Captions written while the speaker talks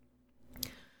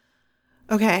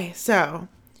Okay, so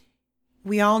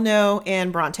we all know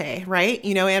Anne Bronte, right?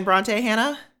 You know Anne Bronte,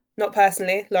 Hannah? Not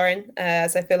personally, Lauren,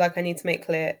 as I feel like I need to make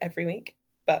clear every week.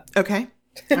 But Okay.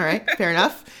 All right, fair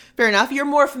enough. Fair enough. You're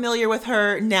more familiar with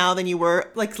her now than you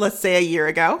were, like, let's say a year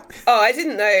ago. oh, I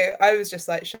didn't know. I was just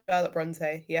like Charlotte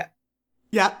Bronte. Yeah,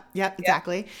 Yep, yeah.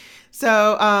 exactly.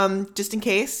 So, just in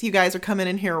case you guys are coming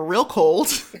in here real cold,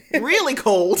 really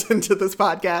cold into this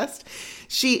podcast,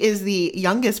 she is the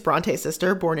youngest Bronte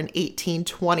sister, born in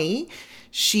 1820.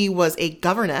 She was a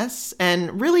governess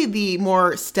and really the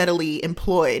more steadily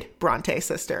employed Bronte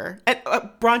sister, and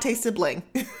Bronte sibling,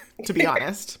 to be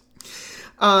honest.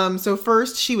 So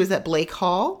first she was at Blake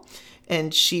Hall,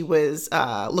 and she was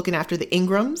looking after the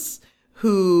Ingrams,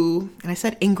 who, and I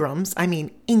said Ingrams, I mean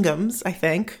Inghams, I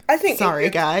think. I think Sorry, Ingrid's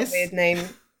a guys. weird name.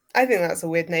 I think that's a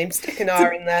weird name. Stick an It's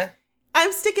R a, in there.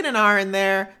 I'm sticking an R in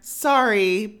there.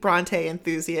 Sorry, Bronte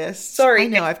enthusiasts. I Sorry,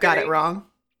 know I've got it history. wrong.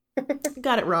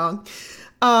 Got it wrong.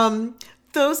 Um,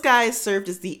 those guys served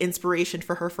as the inspiration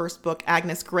for her first book,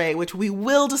 Agnes Grey, which we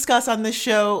will discuss on this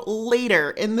show later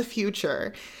in the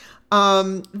future.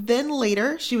 Then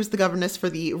later, she was the governess for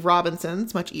the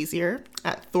Robinsons, much easier,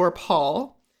 at Thorpe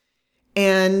Hall.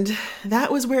 And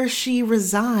that was where she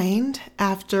resigned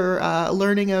after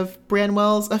learning of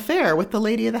Branwell's affair with the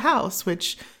lady of the house,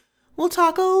 which we'll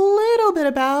talk a little bit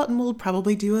about and we'll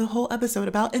probably do a whole episode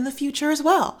about in the future as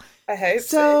well. I hope so.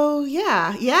 So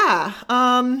yeah.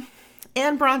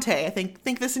 Anne Bronte, I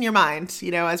think this in your mind,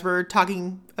 as we're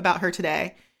talking about her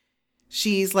today.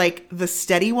 She's like the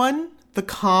steady one, the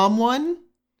calm one.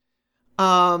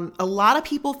 A lot of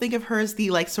people think of her as the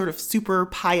like sort of super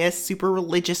pious, super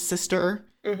religious sister,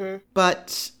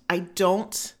 but I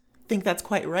don't think that's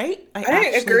quite right. I I don't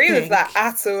actually agree with that think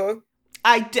at all.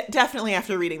 definitely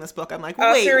after reading this book, I'm like,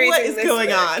 After wait, what reading is this going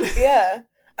book, on? yeah.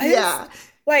 I just Yeah.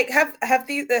 like have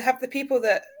the people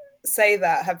that say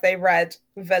that have they read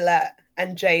Villette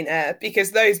and Jane Eyre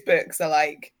because those books are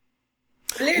like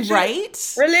religion,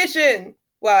 Right? religion.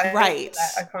 Well, I think Right.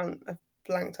 Villette, I can't. I've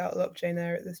blanked out a lot of Jane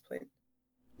Eyre at this point.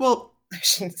 Well, I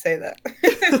shouldn't say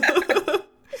that.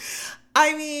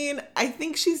 I mean, I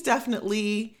think she's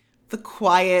definitely the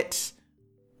quiet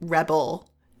rebel.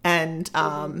 And,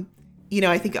 Mhm.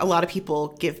 I think a lot of people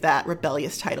give that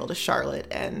rebellious title to Charlotte.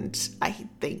 And I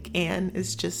think Anne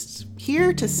is just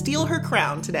here to steal her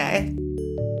crown today.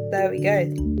 There we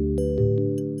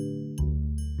go.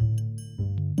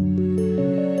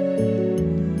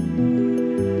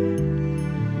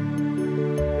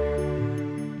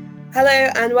 Hello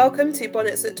and welcome to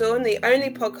Bonnets at Dawn, the only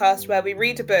podcast where we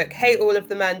read a book, hate all of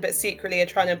the men, but secretly are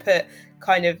trying to put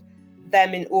kind of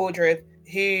them in order of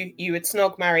who you would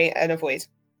snog, marry, and avoid.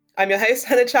 I'm your host,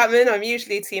 Hannah Chapman. I'm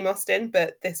usually Team Austen,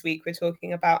 but this week we're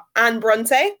talking about Anne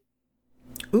Bronte.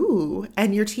 Ooh,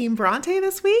 and your team Bronte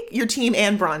this week? Your team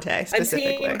Anne Bronte I'm Team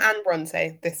specifically. Anne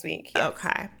Bronte this week. Yes.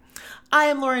 Okay. I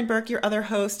am Lauren Burke, your other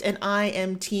host, and I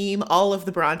am team all of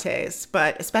the Brontes,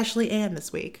 but especially Anne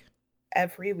this week.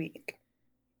 Every week.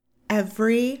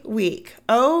 Every week.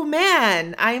 Oh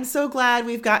man, I am so glad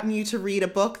we've gotten you to read a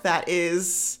book that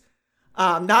is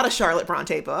not a Charlotte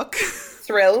Bronte book.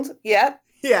 Thrilled. Yeah.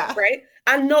 Yeah, Great.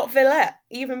 And not Villette.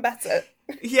 Even better.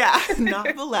 yeah, not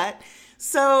Villette.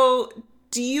 So,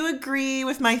 do you agree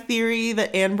with my theory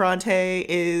that Anne Bronte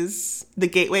is the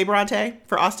gateway Bronte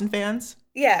for Austen fans?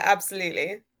 Yeah,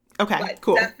 absolutely. Okay, Like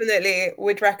cool. definitely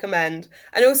would recommend.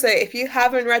 And also, if you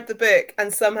haven't read the book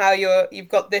and somehow you've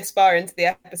got this far into the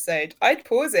episode, I'd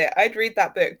pause it. I'd read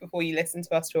that book before you listen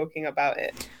to us talking about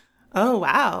it. Oh,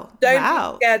 wow. Don't be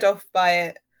Wow. scared off by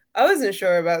it. I wasn't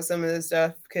sure about some of the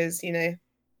stuff because,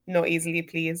 not easily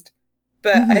pleased.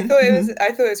 But I Hmm thought it was hmm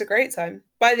I thought it was a great time.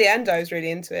 By the end, I was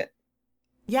really into it.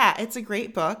 Yeah, it's a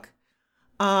great book.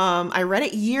 I read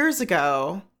it years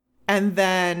ago, and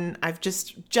then I've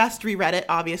just reread it,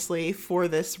 obviously, for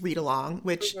this read along.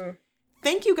 Which Mhm.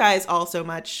 thank you guys all so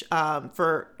much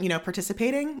for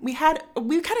participating. We kind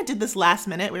of did this last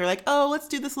minute. We were like, oh, let's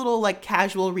do this little like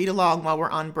casual read along while we're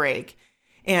on break,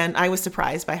 and I was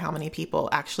surprised by how many people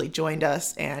actually joined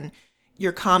us. And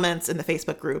your comments in the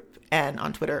Facebook group and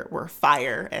on Twitter were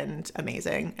fire and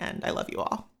amazing, and I love you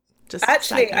all. Just side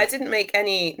Actually, I note. didn't make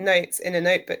any notes in a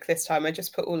notebook this time. I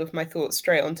just put all of my thoughts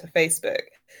straight onto Facebook.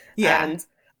 Yeah. And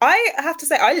I have to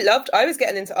say, I was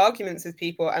getting into arguments with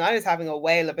people and I was having a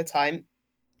whale of a time.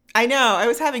 I know. I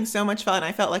was having so much fun.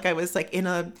 I felt like I was like in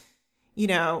a,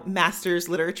 master's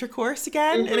literature course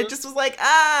again. And it Hmm. just was like,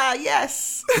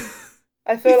 yes,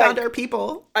 I we feel found like our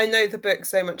people. I know the book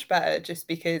so much better just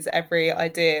because every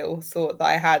idea or thought that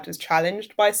I had was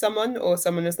challenged by someone, or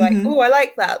someone was like, oh, Hmm I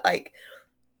like that. Like,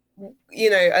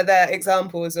 are there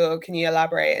examples or can you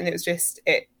elaborate? And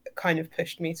it kind of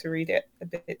pushed me to read it a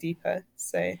bit deeper.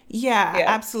 So Yeah,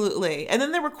 absolutely. And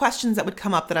then there were questions that would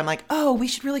come up that I'm like, oh, we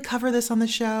should really cover this on the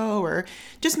show, or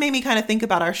just made me kind of think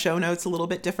about our show notes a little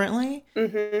bit differently.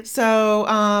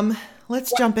 So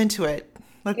let's jump into it.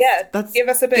 Let's give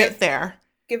us a bit get there.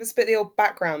 Give us a bit of the old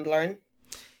background, Lauren.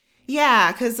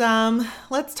 Yeah, because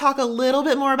let's talk a little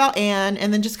bit more about Anne,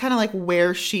 and then just kind of like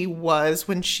where she was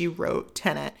when she wrote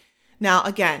Tenet. Now,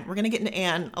 again, we're going to get into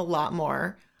Anne a lot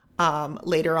more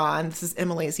later on. This is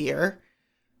Emily's year,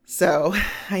 so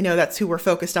I know that's who we're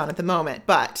focused on at the moment.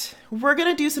 But we're going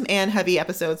to do some Anne heavy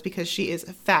episodes because she is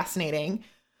fascinating.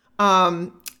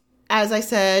 As I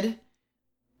said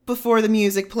before the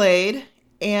music played,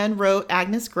 Anne wrote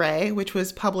Agnes Grey, which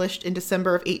was published in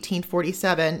December of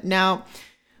 1847. Now,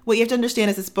 what you have to understand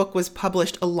is this book was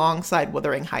published alongside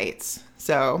Wuthering Heights.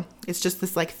 So it's just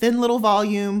this like thin little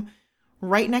volume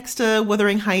right next to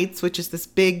Wuthering Heights, which is this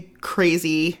big,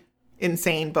 crazy,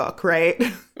 insane book, right?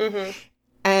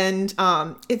 And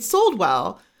it sold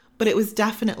well, but it was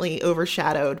definitely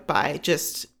overshadowed by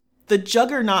just the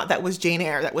juggernaut that was Jane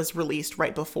Eyre that was released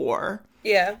right before.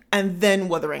 Yeah. And then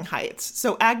Wuthering Heights.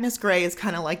 So Agnes Grey is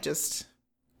kind of like just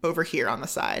over here on the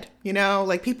side, you know?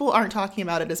 Like people aren't talking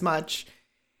about it as much.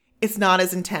 It's not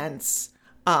as intense.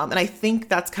 And I think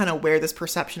that's kind of where this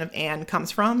perception of Anne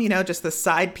comes from, you know, just the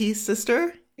side piece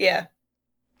sister. Yeah.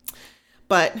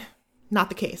 But not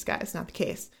the case, guys, not the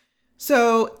case.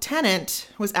 So Tenet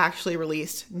was actually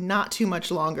released not too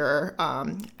much longer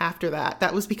after that.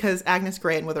 That was because Agnes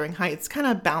Grey and Wuthering Heights kind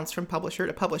of bounced from publisher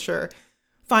to publisher.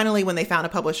 Finally, when they found a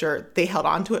publisher, they held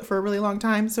on to it for a really long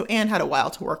time. So Anne had a while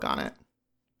to work on it.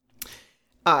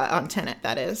 On Tenet,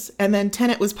 that is. And then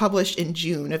Tenet was published in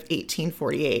June of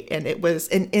 1848, and it was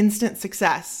an instant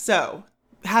success. So,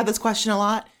 had this question a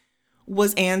lot.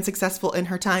 Was Anne successful in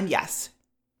her time? Yes.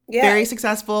 Yeah. Very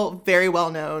successful, very well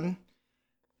known.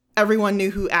 Everyone knew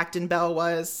who Acton Bell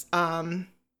was.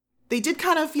 They did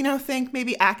kind of, you know, think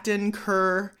maybe Acton,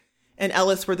 Kerr, and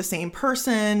Ellis were the same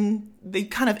person. They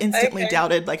kind of instantly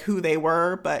doubted, like, who they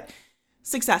were, but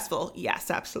successful, yes,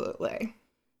 absolutely.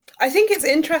 I think it's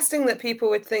interesting that people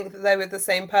would think that they were the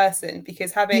same person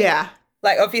because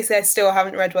like, obviously I still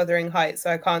haven't read Wuthering Heights, so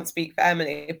I can't speak for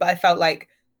Emily, but I felt like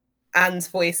Anne's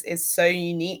voice is so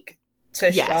unique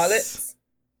to Charlotte's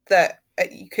that I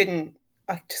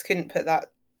just couldn't put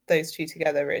those two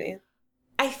together, really.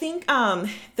 I think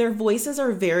their voices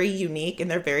are very unique and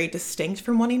they're very distinct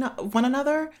from one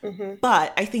another,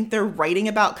 but I think they're writing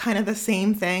about kind of the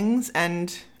same things.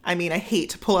 And I mean, I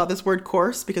hate to pull out this word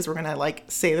coarse because we're going to like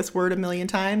say this word a million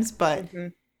times, but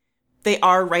they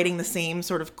are writing the same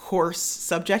sort of coarse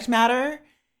subject matter,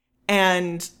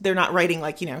 and they're not writing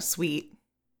like, you know, sweet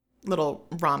little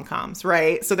rom-coms,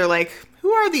 right? So they're like,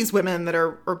 who are these women that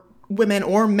are, or women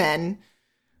or men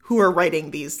who are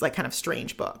writing these like kind of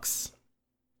strange books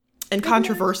and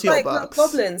controversial books? Like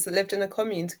goblins that lived in a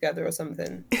commune together or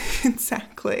something.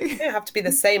 Exactly. They don't have to be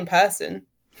the same person.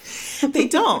 They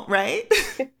don't, right?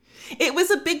 It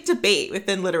was a big debate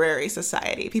within literary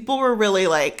society. People were really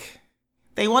like,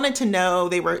 they wanted to know,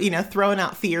 they were, you know, throwing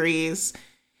out theories.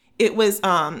 It was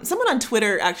someone on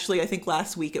Twitter, actually, I think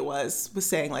last week it was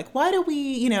saying like, why do we,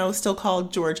 you know, still call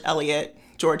George Eliot,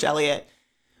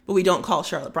 but we don't call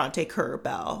Charlotte Bronte Currer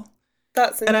Bell?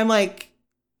 And I'm like,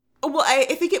 well, I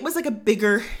think it was like a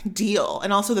bigger deal.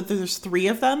 And also that there's three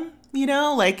of them. You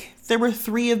know, like there were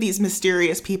three of these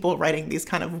mysterious people writing these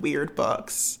kind of weird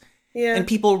books. Yeah. And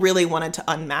people really wanted to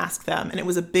unmask them. And it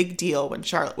was a big deal when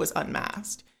Charlotte was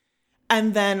unmasked.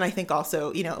 And then I think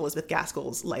also, you know, Elizabeth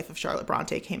Gaskell's Life of Charlotte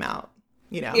Bronte came out,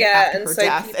 you know, after her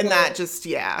death. People, and that just,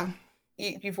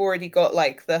 You've already got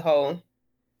like the whole,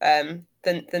 the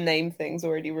name thing's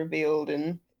already revealed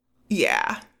and.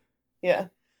 Yeah. Yeah.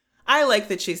 I like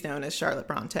that she's known as Charlotte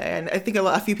Bronte, and I think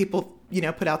a few people, you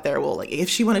know, put out there, well, like, if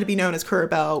she wanted to be known as Currer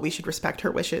Bell, we should respect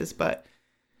her wishes, but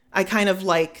I kind of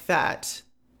like that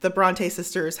the Bronte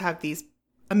sisters have these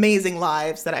amazing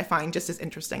lives that I find just as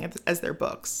interesting as their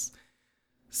books.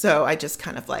 So I just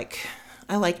kind of like,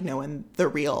 I like knowing the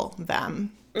real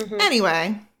them.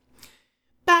 Anyway,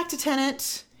 back to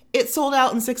Tenet. It sold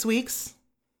out in 6 weeks.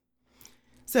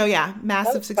 So yeah,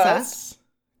 massive success.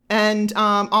 And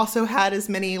also had as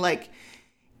many like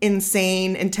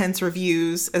insane, intense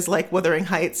reviews as like Wuthering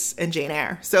Heights and Jane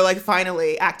Eyre. So like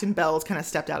finally Acton Bell's kind of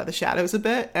stepped out of the shadows a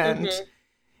bit and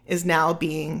is now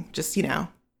being just, you know,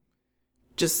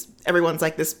 just everyone's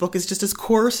like, this book is just as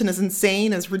coarse and as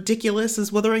insane, as ridiculous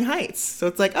as Wuthering Heights. So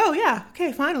it's like, oh yeah,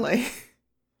 okay, finally.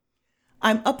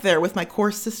 I'm up there with my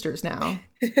coarse sisters now.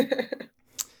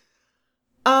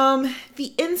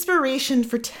 The inspiration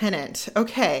for Tenet.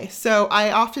 Okay, so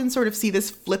I often sort of see this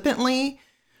flippantly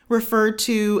referred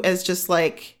to as just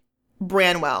like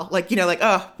Branwell. Like, like,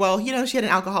 oh, well, she had an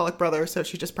alcoholic brother, so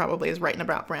she just probably is writing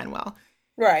about Branwell.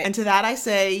 Right. And to that I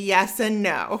say yes and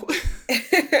no.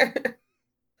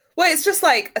 Well, it's just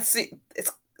like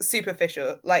it's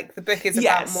superficial. Like the book is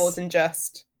about more than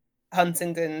just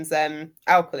Huntington's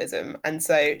alcoholism, and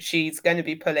so she's going to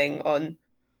be pulling on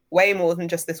way more than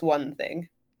just this one thing.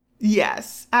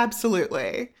 Yes,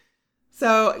 absolutely.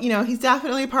 So, he's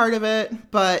definitely part of it,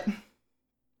 but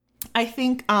I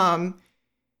think Anne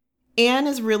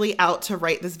is really out to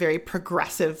write this very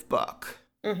progressive book.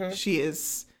 Mm-hmm. She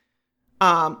is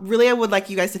really, I would like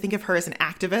you guys to think of her as an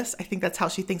activist. I think that's how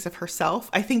she thinks of herself.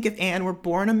 I think if Anne were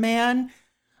born a man,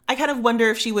 I kind of wonder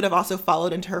if she would have also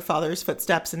followed into her father's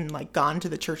footsteps and like gone to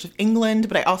the Church of England.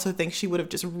 But I also think she would have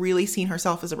just really seen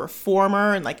herself as a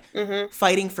reformer and like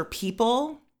fighting for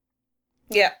people.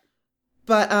 Yeah.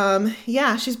 But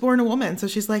yeah, she's born a woman. So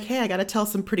she's like, hey, I got to tell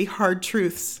some pretty hard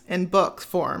truths in book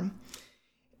form.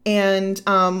 And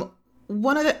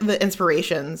one of the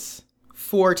inspirations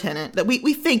for Tennant, that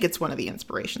we think it's one of the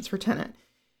inspirations for Tennant,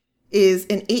 is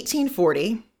in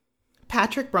 1840,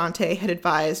 Patrick Bronte had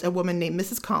advised a woman named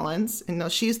Mrs. Collins, and now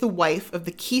she's the wife of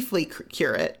the Keighley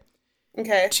curate,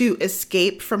 to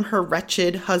escape from her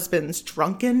wretched husband's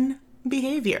drunken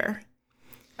behavior.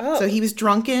 Oh. So he was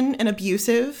drunken and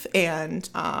abusive, and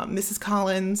Mrs.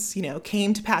 Collins,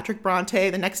 came to Patrick Bronte,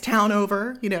 the next town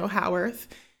over, Haworth.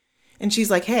 And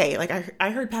she's like, hey, like I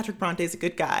heard Patrick Bronte's a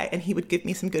good guy and he would give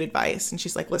me some good advice. And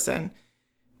she's like, listen,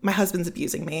 my husband's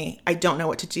abusing me. I don't know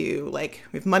what to do. Like,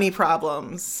 we have money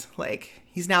problems. Like,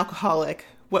 he's an alcoholic.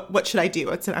 What should I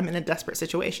do? I'm in a desperate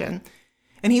situation.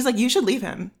 And he's like, you should leave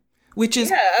him, which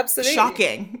is absolutely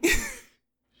shocking.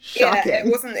 Shocking. Yeah,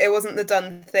 it wasn't the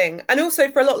done thing. And also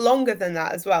for a lot longer than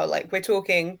that as well. Like, we're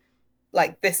talking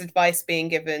like this advice being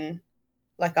given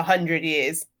like 100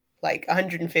 years. Like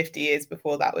 150 years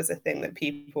before that was a thing that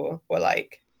people were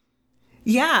like,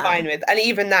 fine with. And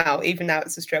even now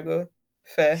it's a struggle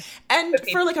for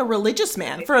like a religious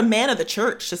man, for a man of the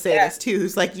church to say this too,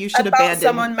 who's like, you should abandon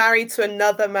someone married to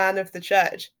another man of the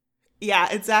church. Yeah,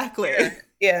 exactly.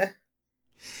 Yeah.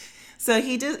 So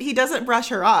he doesn't brush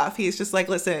her off. He's just like,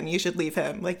 listen, you should leave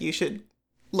him. Like, you should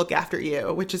look after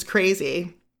you, which is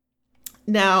crazy.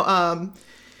 Now,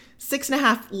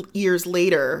 6.5 years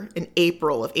later, in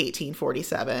April of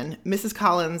 1847, Mrs.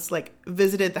 Collins like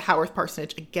visited the Haworth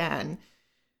parsonage again.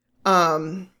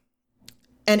 And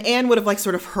Anne would have like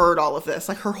sort of heard all of this,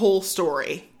 like her whole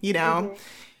story, Mm-hmm.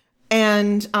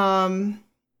 And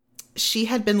she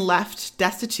had been left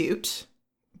destitute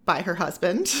by her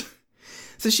husband.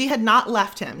 So she had not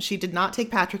left him. She did not take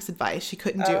Patrick's advice. She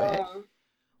couldn't do it.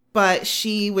 But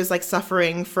she was like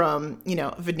suffering from,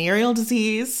 venereal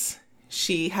disease.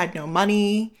 She had no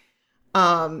money.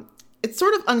 It's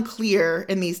sort of unclear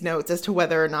in these notes as to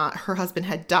whether or not her husband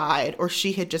had died or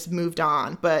she had just moved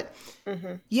on. But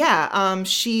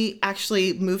she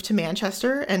actually moved to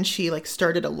Manchester and she like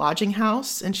started a lodging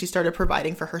house and she started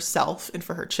providing for herself and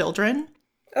for her children.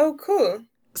 Oh, cool.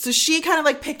 So she kind of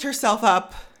like picked herself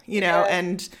up,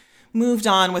 and moved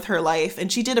on with her life.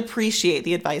 And she did appreciate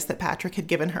the advice that Patrick had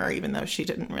given her, even though she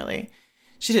didn't really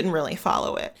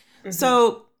follow it. Mm-hmm.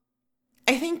 So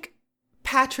I think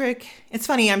Patrick, it's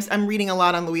funny, I'm reading a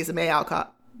lot on Louisa May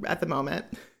Alcott at the moment.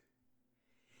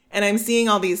 And I'm seeing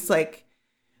all these like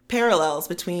parallels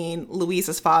between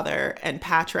Louisa's father and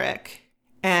Patrick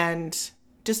and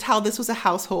just how this was a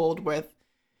household with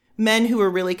men who were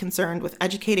really concerned with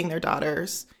educating their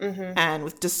daughters and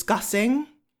with discussing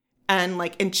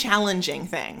and challenging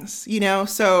things,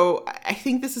 So I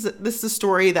think this is a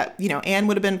story that, Anne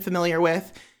would have been familiar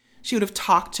with. She would have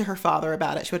talked to her father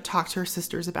about it. She would talk to her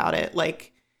sisters about it.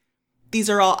 Like, these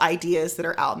are all ideas that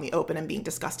are out in the open and being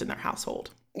discussed in their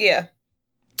household. Yeah.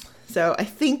 So I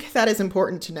think that is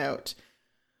important to note.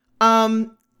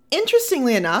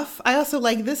 Interestingly enough, I also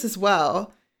like this as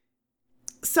well.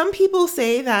 Some people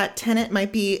say that Tennant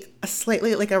might be a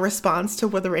slightly like a response to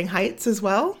Wuthering Heights as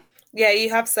well. Yeah, you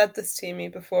have said this to me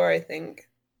before, I think.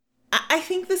 I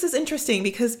think this is interesting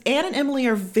because Anne and Emily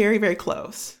are very, very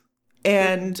close.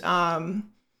 And,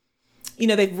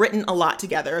 they've written a lot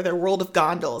together. Their world of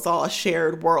Gondel is all a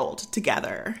shared world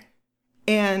together.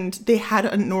 And they had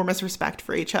enormous respect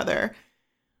for each other.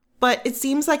 But it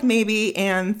seems like maybe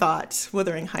Anne thought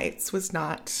Wuthering Heights was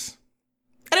not,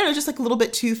 I don't know, just like a little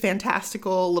bit too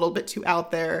fantastical, a little bit too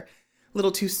out there, a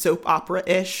little too soap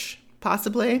opera-ish,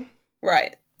 possibly.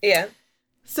 Right, yeah.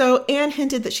 So Anne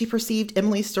hinted that she perceived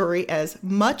Emily's story as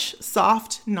much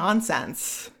soft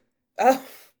nonsense. Oh.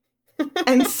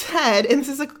 And said, and this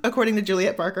is according to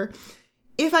Juliet Barker,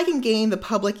 if I can gain the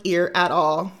public ear at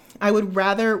all, I would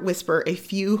rather whisper a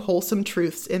few wholesome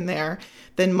truths in there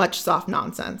than much soft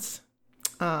nonsense.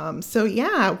 So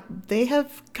yeah, they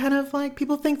have kind of like,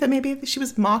 people think that maybe she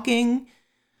was mocking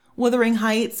Wuthering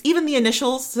Heights, even the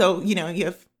initials. So, you know, you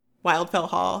have Wildfell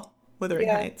Hall, Wuthering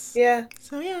Heights. Yeah.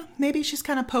 So yeah, maybe she's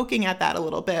kind of poking at that a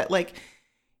little bit. Like,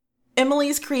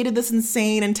 Emily's created this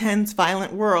insane, intense,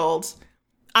 violent world.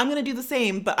 I'm going to do the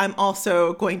same, but I'm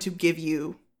also going to give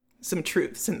you some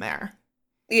truths in there.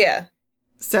 Yeah.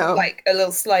 So like a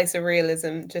little slice of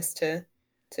realism just to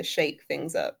shake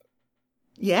things up.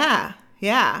 Yeah,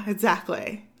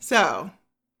 exactly. So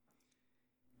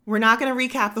we're not going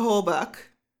to recap the whole book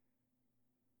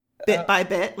bit by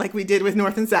bit like we did with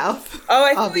North and South.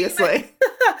 Oh, obviously.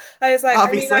 I was like,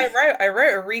 obviously. I mean, I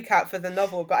wrote a recap for the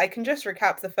novel, but I can just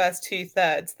recap the first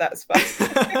 2/3. That's fine.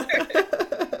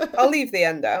 I'll leave the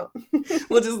end out.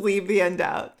 We'll just leave the end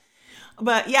out.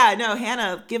 But yeah, no,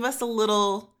 Hannah, give us a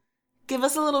little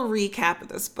recap of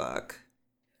this book.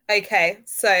 Okay,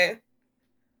 so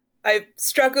I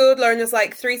struggled. Lauren was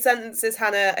like, 3 sentences,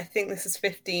 Hannah. I think this is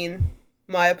 15.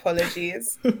 My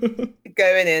apologies.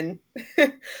 Going in.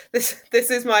 This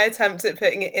is my attempt at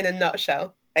putting it in a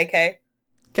nutshell. Okay.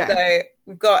 So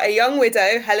we've got a young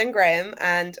widow, Helen Graham,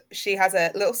 and she has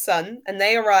a little son, and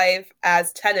they arrive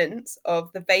as tenants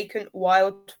of the vacant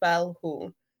Wildfell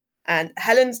Hall. And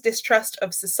Helen's distrust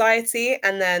of society,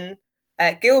 and then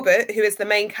Gilbert, who is the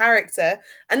main character.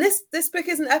 And this book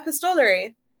is an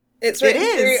epistolary. It's written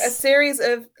through a series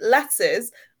of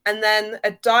letters, and then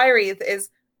a diary that is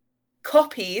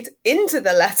copied into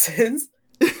the letters.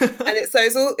 And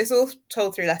it's all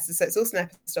told through letters, so it's also an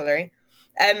epistolary.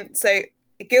 So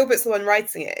Gilbert's the one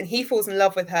writing it, and he falls in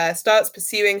love with her, starts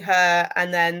pursuing her,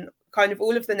 and then kind of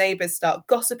all of the neighbours start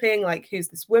gossiping, like, who's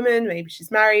this woman? Maybe she's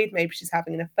married, maybe she's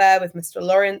having an affair with Mr.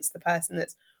 Lawrence, the person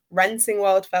that's renting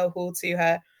Wildfell Hall to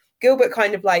her. Gilbert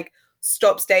kind of like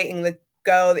stops dating the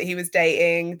girl that he was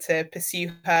dating to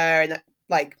pursue her, and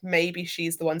like maybe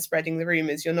she's the one spreading the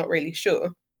rumours, you're not really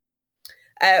sure.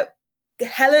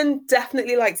 Helen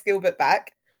definitely likes Gilbert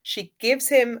back. She gives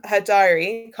him her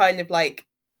diary, kind of like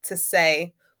to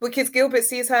say, because Gilbert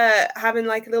sees her having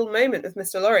like a little moment with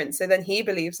Mr. Lawrence, so then he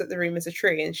believes that the rumours are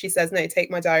true, and she says, no, take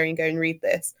my diary and go and read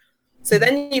this. So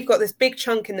then you've got this big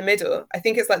chunk in the middle. I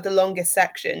think it's like the longest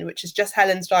section, which is just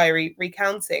Helen's diary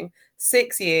recounting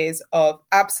 6 years of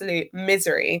absolute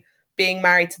misery being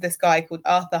married to this guy called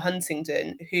Arthur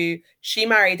Huntingdon, who she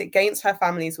married against her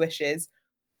family's wishes.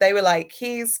 They were like,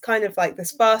 he's kind of like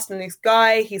this fast and loose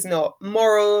guy. He's not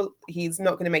moral. He's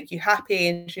not going to make you happy.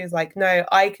 And she was like, no,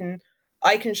 I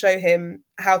can show him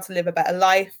how to live a better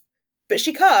life. But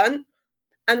she can't.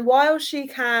 And while she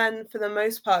can, for the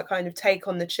most part, kind of take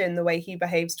on the chin the way he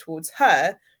behaves towards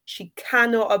her, she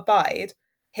cannot abide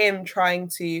him trying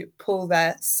to pull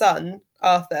their son,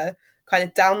 Arthur, kind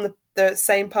of down the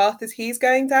same path as he's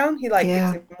going down. He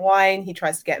gives him wine. He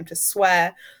tries to get him to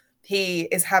swear. He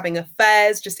is having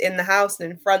affairs just in the house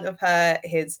and in front of her.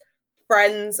 His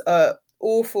friends are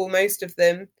awful, most of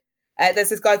them. There's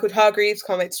this guy called Hargreaves,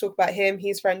 can't wait to talk about him.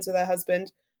 He's friends with her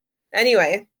husband.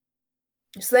 Anyway,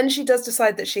 so then she does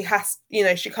decide that she has,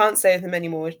 she can't stay with him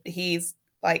anymore. He's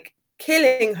like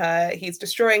killing her. He's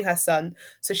destroying her son.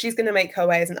 So she's going to make her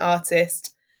way as an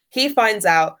artist. He finds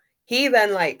out. He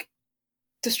then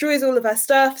destroys all of her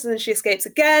stuff, and then she escapes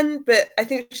again. But I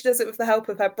think she does it with the help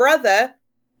of her brother.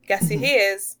 Guess who he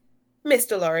is?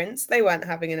 Mr. Lawrence. They weren't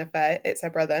having an affair. It's her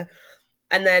brother.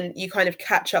 And then you kind of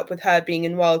catch up with her being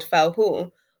in Wildfell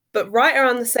Hall. But right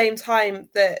around the same time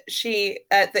that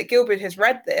that Gilbert has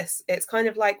read this, it's kind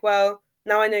of like, well,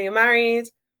 now I know you're married.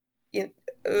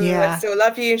 I still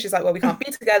love you. And she's like, well, we can't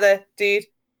be together, dude,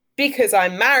 because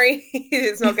I'm married.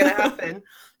 It's not going to happen.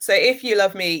 So if you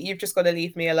love me, you've just got to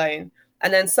leave me alone.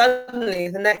 And then suddenly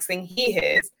the next thing he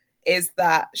hears is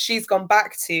that she's gone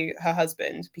back to her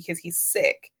husband because he's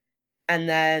sick. And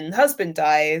then the husband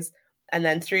dies. And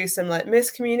then through some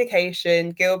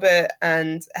miscommunication, Gilbert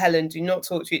and Helen do not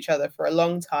talk to each other for a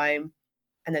long time.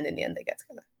 And then in the end, they get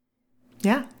together.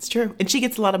 Yeah, it's true. And she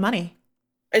gets a lot of money.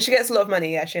 And she gets a lot of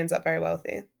money. Yeah, she ends up very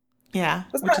wealthy. Yeah,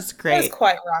 which is great. It was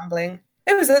quite rambling.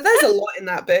 There's a lot in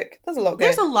that book. There's a lot good.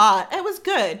 There's a lot. It was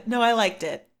good. No, I liked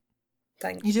it.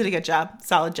 Thanks. You did a good job.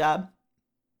 Solid job.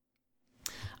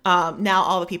 Now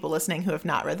all the people listening who have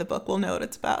not read the book will know what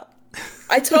it's about.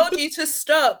 I told you to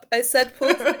stop. I said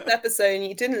pause this episode and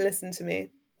you didn't listen to me.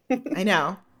 I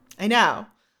know.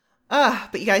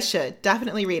 But you guys should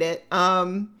definitely read it.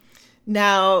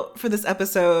 Now for this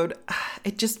episode,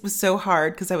 it just was so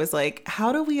hard because I was like,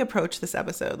 how do we approach this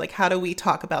episode? Like, how do we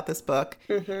talk about this book?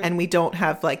 Mm-hmm. And we don't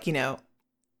have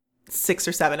 6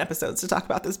 or 7 episodes to talk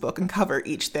about this book and cover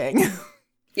each thing.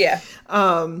 Yeah.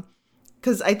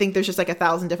 Because I think there's just like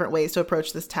 1,000 different ways to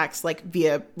approach this text, like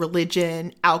via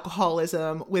religion,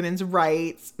 alcoholism, women's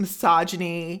rights,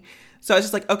 misogyny. So I was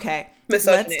just like, okay,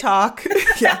 Misogyny. let's talk.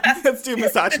 Yeah, let's do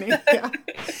misogyny. Yeah.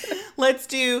 Let's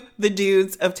do the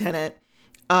dudes of Tenet.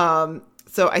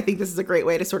 So I think this is a great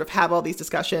way to sort of have all these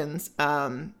discussions.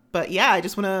 But yeah, I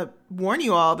just want to warn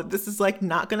you all that this is like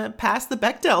not going to pass the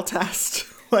Bechdel test.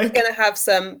 We're going to have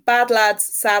some bad lads,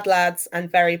 sad lads,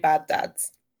 and very bad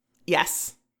dads.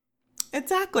 Yes,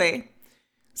 exactly.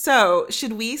 So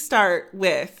should we start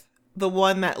with the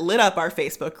one that lit up our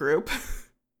Facebook group?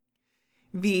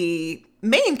 The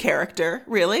main character,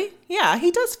 really? Yeah,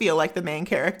 he does feel like the main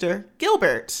character.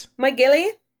 Gilbert. My Gilly?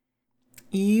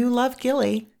 You love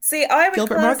Gilly. See, I would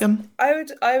Gilbert cast, Markham.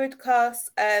 I would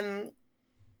cast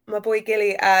my boy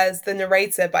Gilly as the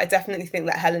narrator, but I definitely think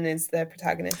that Helen is the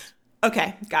protagonist.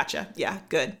 Okay, gotcha. Yeah,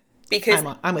 good. Because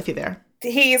I'm with you there.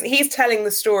 He's telling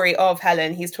the story of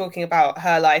Helen. He's talking about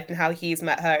her life and how he's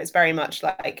met her. It's very much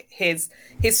like his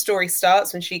story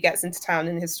starts when she gets into town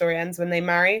and his story ends when they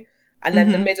marry. And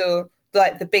then the middle,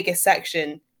 like the biggest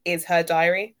section, is her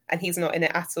diary, and he's not in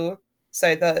it at all.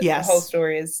 So the whole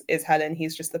story is Helen.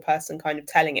 He's just the person kind of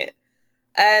telling it.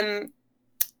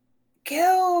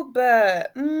 Gilbert.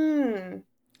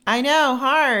 I know,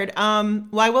 hard.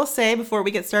 Well, I will say before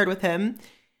we get started with him,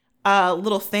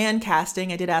 little fan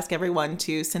casting. I did ask everyone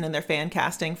to send in their fan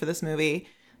casting for this movie.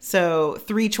 So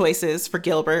 3 choices for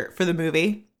Gilbert for the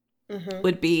movie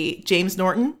would be James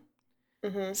Norton,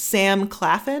 Sam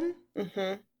Claflin,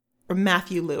 or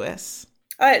Matthew Lewis.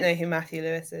 I don't know who Matthew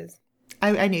Lewis is.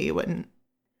 I knew you wouldn't.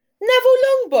 Neville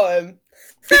Longbottom.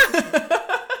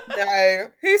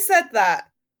 No. Who said that?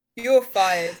 You're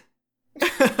fired.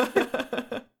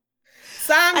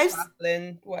 Sam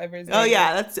Claflin, whatever his name is. Oh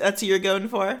yeah, that's who you're going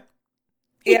for?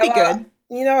 He'd be good.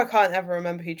 You know I can't ever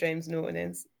remember who James Norton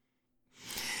is.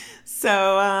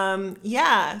 So,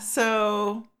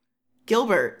 so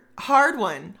Gilbert. Hard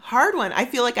one. I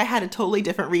feel like I had a totally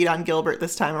different read on Gilbert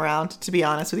this time around, to be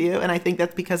honest with you. And I think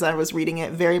that's because I was reading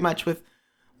it very much with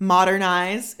modern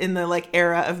eyes in the like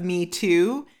era of Me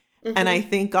Too. And I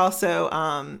think also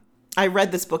I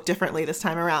read this book differently this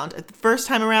time around. The first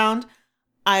time around,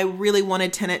 I really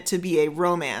wanted Tenet to be a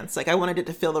romance. Like I wanted it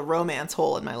to fill the romance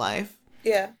hole in my life.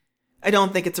 Yeah. I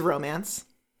don't think it's a romance.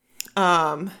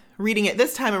 Reading it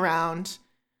this time around,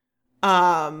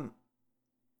 and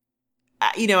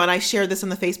I shared this in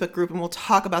the Facebook group, and we'll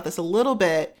talk about this a little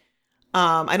bit.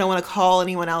 I don't want to call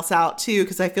anyone else out too,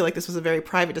 because I feel like this was a very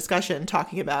private discussion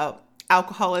talking about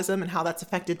alcoholism and how that's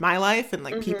affected my life and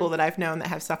like people that I've known that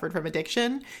have suffered from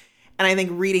addiction. And I think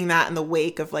reading that in the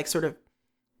wake of like sort of,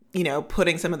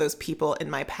 putting some of those people in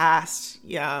my past,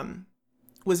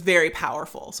 was very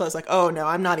powerful. So I was like, oh no,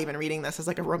 I'm not even reading this as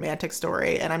like a romantic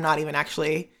story, and I'm not even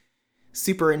actually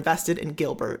super invested in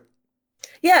Gilbert.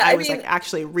 Yeah, I was like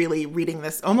actually really reading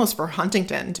this almost for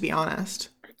Huntington, to be honest.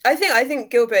 I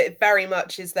think Gilbert very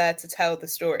much is there to tell the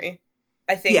story.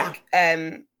 I think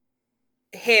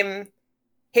him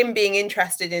being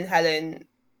interested in Helen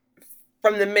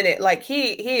from the minute, like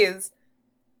he is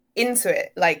into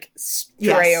it, like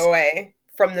straight away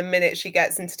from the minute she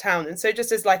gets into town. And so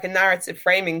just as like a narrative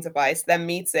framing device, them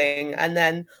meeting and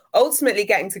then ultimately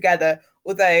getting together.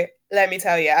 Although, let me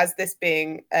tell you, as this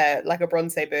being like a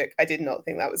Bronte book, I did not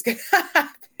think that was going to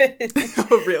happen.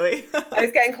 Oh, really? I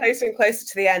was getting closer and closer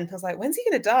to the end. I was like, when's he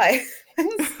going to die?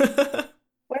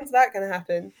 When's that going to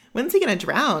happen? When's he going to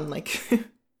drown?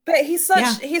 But he's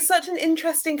such an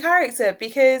interesting character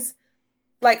because,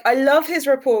 like, I love his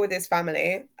rapport with his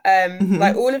family.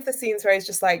 Like all of the scenes where he's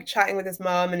just like chatting with his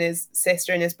mom and his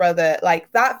sister and his brother,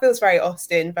 like that feels very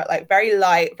Austen, but like very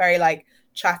light, very like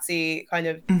chatty, kind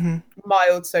of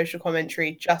mild social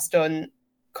commentary just on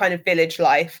kind of village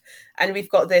life. And we've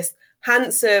got this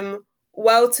handsome,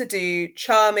 well-to-do,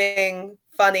 charming,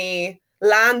 funny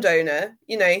landowner.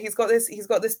 He's got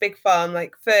this big farm.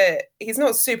 Like he's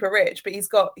not super rich, but he's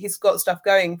got stuff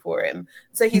going for him.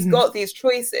 So he's got these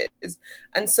choices.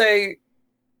 And so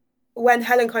when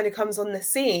Helen kind of comes on the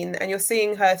scene and you're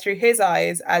seeing her through his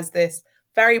eyes as this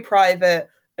very private,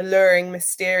 alluring,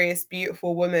 mysterious,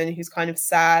 beautiful woman who's kind of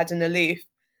sad and aloof.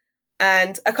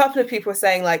 And a couple of people are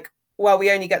saying like, well,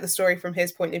 we only get the story from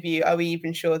his point of view. Are we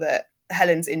even sure that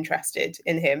Helen's interested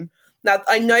in him? Now,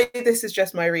 I know this is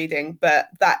just my reading, but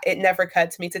that it never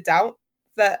occurred to me to doubt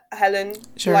that Helen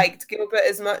liked Gilbert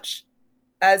as much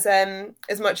as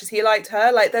he liked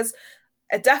her. Like there's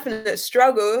a definite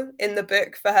struggle in the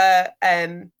book for her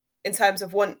in terms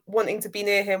of wanting to be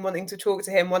near him, wanting to talk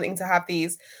to him, wanting to have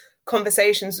these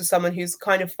conversations with someone who's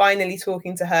kind of finally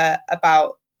talking to her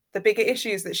about the bigger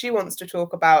issues that she wants to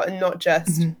talk about, and not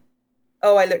just, Mm-hmm.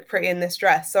 oh, I look pretty in this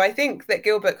dress. So I think that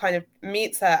Gilbert kind of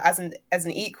meets her as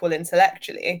an equal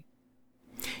intellectually,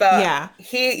 but Yeah.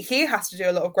 he has to do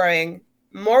a lot of growing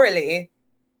morally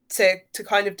to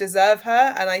kind of deserve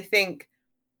her. And I think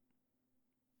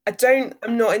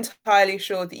I'm not entirely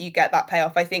sure that you get that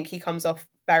payoff. I think he comes off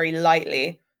very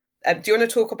lightly. Do you want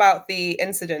to talk about the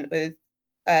incident with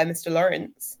Mr.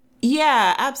 Lawrence?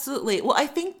 Yeah, absolutely. Well, I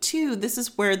think too, this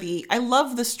is where I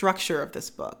love the structure of this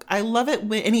book. I love it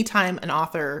when anytime an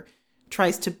author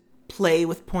tries to play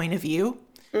with point of view,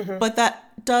 but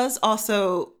that does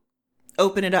also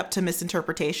open it up to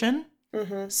misinterpretation.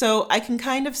 So I can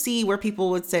kind of see where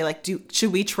people would say, like,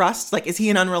 should we trust, like, is he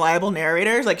an unreliable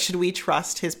narrator? Like, should we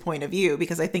trust his point of view?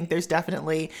 Because I think there's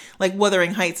definitely, like,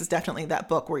 Wuthering Heights is definitely that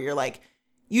book where you're like,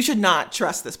 you should not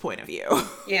trust this point of view.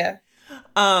 Yeah.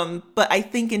 But I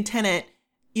think in Tenet,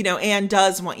 you know, Anne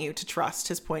does want you to trust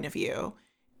his point of view.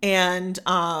 And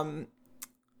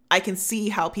I can see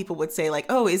how people would say, like,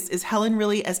 oh, is Helen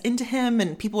really as into him?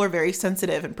 And people are very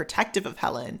sensitive and protective of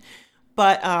Helen.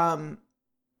 But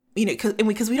you know,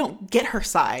 because we don't get her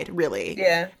side, really.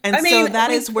 Yeah. And I mean, so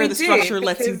that is where the structure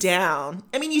lets you down.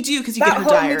 I mean, you do, because you get her diary.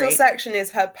 That whole middle section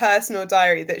is her personal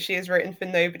diary that she has written for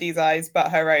nobody's eyes but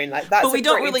her own. Like, that's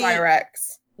direct.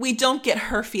 We don't get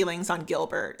her feelings on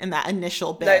Gilbert in that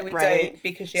initial bit, no, we right? Don't,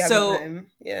 because she hasn't met him.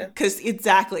 Yeah. Because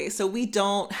exactly. So we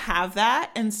don't have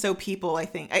that. And so people, I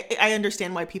think, I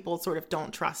understand why people sort of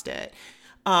don't trust it.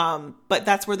 But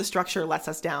that's where the structure lets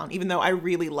us down, even though I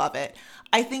really love it.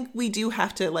 I think we do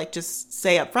have to, like, just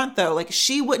say up front, though, like,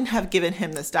 she wouldn't have given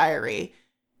him this diary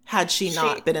had she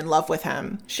not been in love with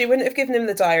him. She wouldn't have given him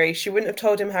the diary. She wouldn't have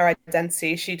told him her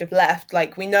identity. She'd have left.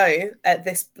 Like, we know at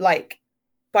this, like,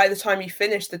 by the time you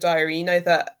finish the diary, you know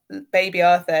that baby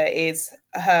Arthur is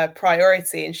her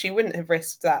priority, and she wouldn't have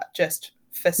risked that just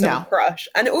for some crush.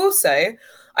 And also,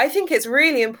 I think it's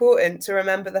really important to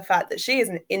remember the fact that she is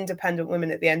an independent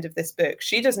woman at the end of this book.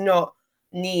 She does not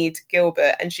need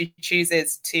Gilbert, and she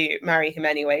chooses to marry him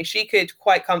anyway. She could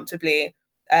quite comfortably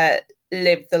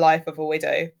live the life of a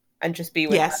widow and just be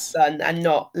with her son and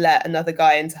not let another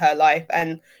guy into her life.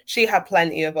 And she had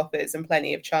plenty of offers and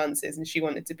plenty of chances, and she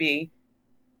wanted to be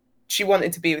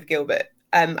with Gilbert.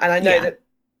 And I know that,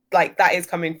 like, that is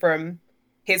coming from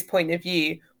his point of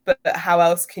view, but how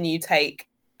else can you take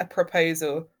a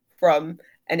proposal from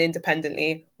an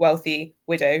independently wealthy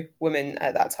widow woman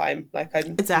at that time? Like,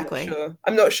 I'm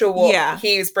not sure what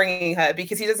he is bringing her,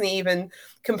 because he doesn't even,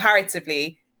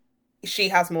 comparatively, she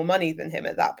has more money than him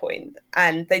at that point,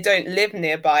 and they don't live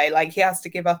nearby. Like, he has to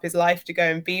give up his life to go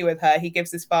and be with her. He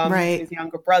gives his farm to his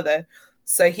younger brother,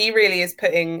 so he really is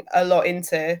putting a lot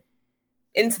into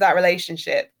that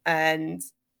relationship. And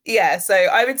so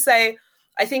I would say,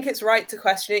 I think it's right to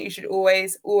question it. You should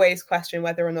always question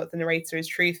whether or not the narrator is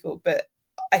truthful, but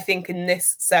I think in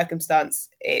this circumstance,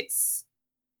 it's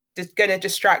just going to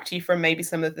distract you from maybe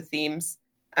some of the themes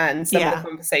and some of the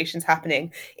conversations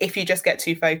happening if you just get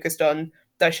too focused on,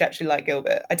 does she actually like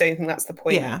Gilbert? I don't think that's the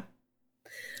point. Yeah,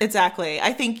 exactly.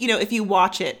 I think, you know, if you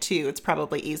watch it too, it's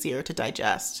probably easier to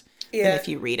digest than if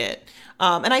you read it.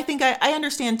 And I think I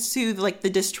understand too, like, the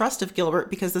distrust of Gilbert,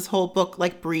 because this whole book,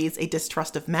 like, breeds a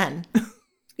distrust of men.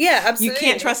 Yeah, absolutely. You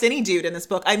can't trust any dude in this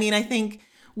book. I mean, I think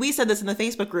we said this in the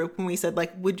Facebook group when we said,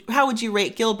 like, how would you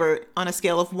rate Gilbert on a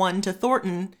scale of 1 to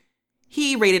Thornton?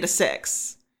 He rated a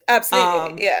 6.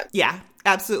 Absolutely. Yeah,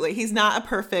 absolutely. He's not a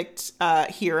perfect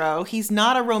hero. He's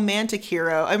not a romantic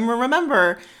hero. I mean,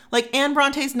 remember, like, Anne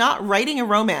Bronte's not writing a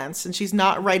romance, and she's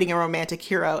not writing a romantic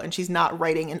hero, and she's not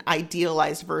writing an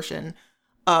idealized version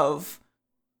of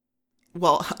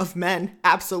men.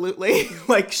 Absolutely.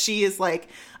 Like, she is like,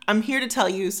 I'm here to tell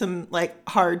you some, like,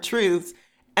 hard truths,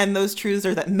 and those truths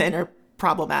are that men are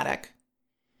problematic.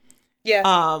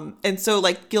 Yeah. And so,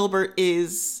 like, Gilbert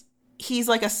he's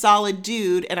like a solid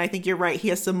dude, and I think you're right. He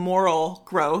has some moral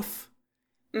growth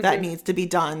that needs to be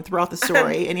done throughout the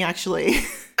story, and he actually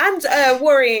and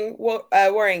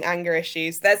worrying anger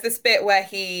issues. There's this bit where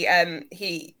he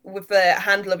with the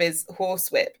handle of his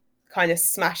horsewhip kind of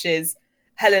smashes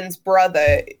Helen's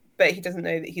brother, but he doesn't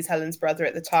know that he's Helen's brother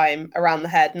at the time, around the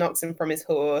head, knocks him from his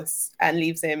horse, and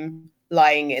leaves him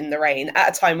lying in the rain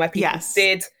at a time where people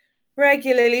did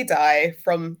regularly die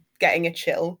from getting a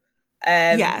chill.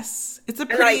 It's a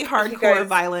pretty hardcore,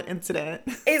 violent incident.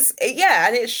 And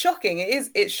it's shocking.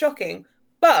 It's shocking.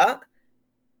 But,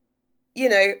 you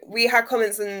know, we had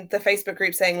comments in the Facebook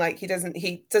group saying, like, he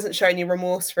doesn't show any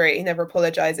remorse for it. He never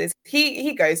apologizes.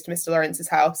 He goes to Mr. Lawrence's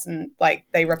house, and, like,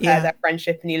 they repair their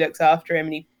friendship, and he looks after him,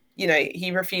 and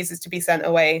he refuses to be sent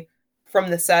away from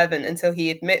the servant until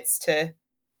he admits to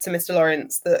to Mr.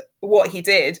 Lawrence that what he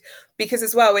did, because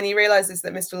as well, when he realizes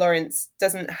that Mr. Lawrence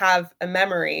doesn't have a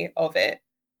memory of it,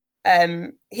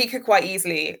 he could quite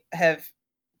easily have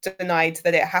denied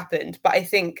that it happened. But I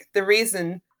think the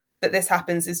reason that this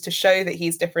happens is to show that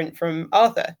he's different from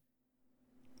Arthur.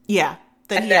 Yeah,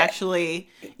 that and he that actually,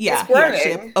 he yeah, he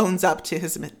actually owns up to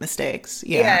his mistakes.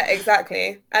 Yeah,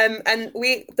 exactly. And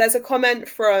there's a comment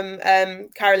from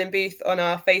Carolyn Booth on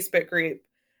our Facebook group,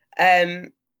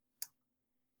 and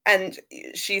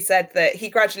she said that he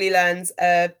gradually learns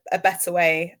a better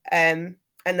way, and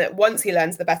that once he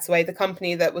learns the better way, the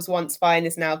company that was once fine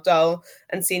is now dull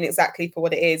and seen exactly for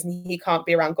what it is, and he can't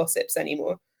be around gossips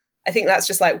anymore. I think that's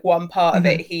just like one part of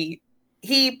it.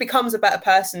 He becomes a better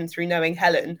person through knowing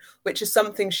Helen, which is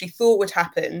something she thought would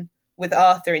happen with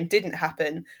Arthur and didn't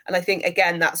happen. And I think,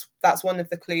 again, that's one of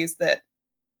the clues that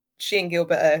she and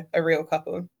Gilbert are a real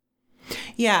couple.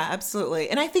 Yeah,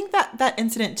 absolutely. And I think that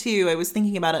incident too, I was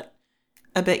thinking about it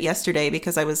a bit yesterday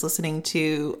because I was listening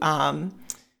to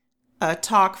a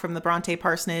talk from the Bronte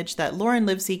Parsonage that Lauren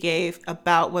Livesey gave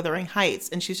about Wuthering Heights.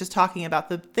 And she's just talking about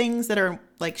the things that are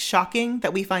like shocking,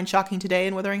 that we find shocking today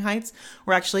in Wuthering Heights,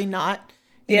 were actually not,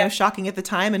 you know, shocking at the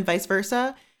time, and vice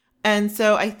versa. And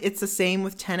so it's the same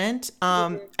with Tennant.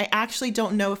 I actually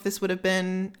don't know if this would have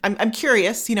been, I'm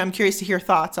curious, I'm curious to hear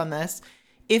thoughts on this,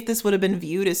 if this would have been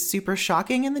viewed as super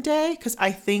shocking in the day. Because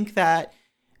I think that,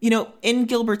 in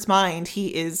Gilbert's mind,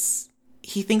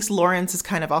 he thinks Lawrence is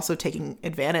kind of also taking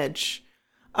advantage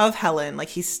of Helen. Like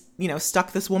he's,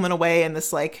 stuck this woman away in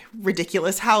this like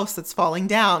ridiculous house that's falling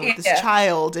down with this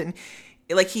child. And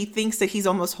like, he thinks that he's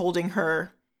almost holding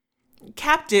her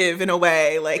captive in a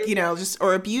way, like,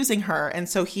 or abusing her. And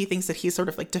so he thinks that he's sort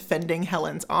of like defending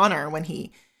Helen's honor when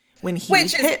he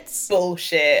Which hits. Is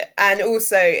bullshit. And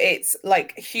also it's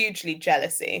like hugely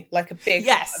jealousy, like a big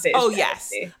yes. Oh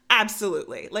yes,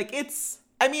 absolutely. Like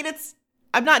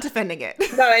I'm not defending it.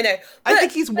 No, I know. I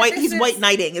think he's white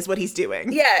knighting is what he's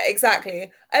doing. Yeah, exactly.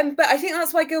 But I think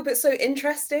that's why Gilbert's so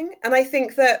interesting. And I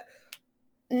think that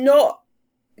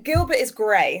Gilbert is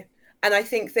grey. And I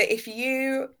think that if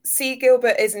you see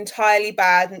Gilbert as entirely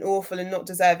bad and awful and not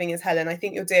deserving as Helen, I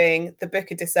think you're doing the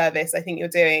book a disservice. I think you're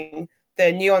doing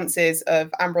the nuances of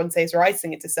Anne Bronte's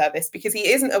writing a disservice, because he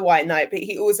isn't a white knight, but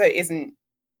he also isn't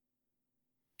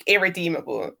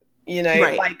irredeemable.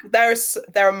 Right. Like there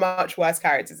are much worse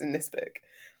characters in this book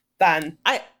than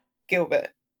Gilbert.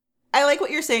 I like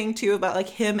what you're saying too about like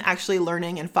him actually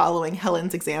learning and following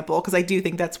Helen's example, because I do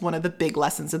think that's one of the big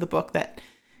lessons of the book that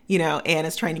Anne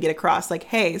is trying to get across. Like,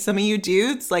 hey, some of you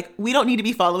dudes, like, we don't need to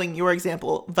be following your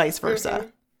example, vice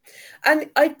versa. And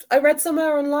I read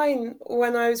somewhere online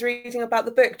when I was reading about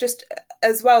the book, just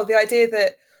as well, the idea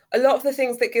that a lot of the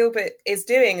things that Gilbert is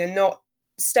doing are not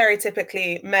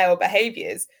stereotypically male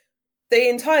behaviors. The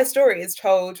entire story is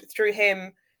told through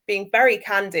him being very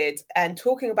candid and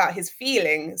talking about his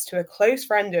feelings to a close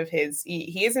friend of his.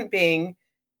 He isn't being...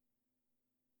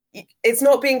 It's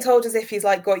not being told as if he's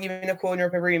like got you in a corner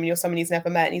of a room and you're someone he's never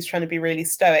met and he's trying to be really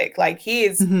stoic. Like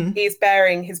he's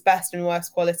bearing his best and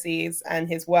worst qualities and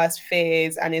his worst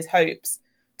fears and his hopes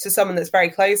to someone that's very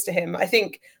close to him. I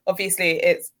think obviously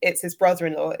it's his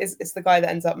brother-in-law. It's the guy that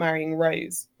ends up marrying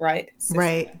Rose, right?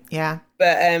 Right. Yeah.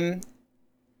 But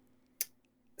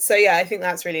so yeah, I think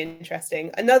that's really interesting.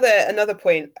 Another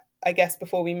point, I guess,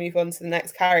 before we move on to the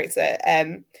next character,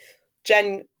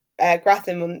 Jen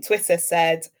Gratham on Twitter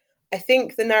said, I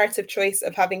think the narrative choice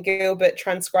of having Gilbert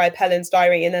transcribe Helen's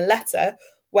diary in a letter,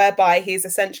 whereby he's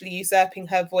essentially usurping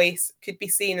her voice, could be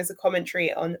seen as a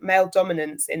commentary on male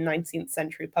dominance in 19th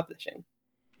century publishing.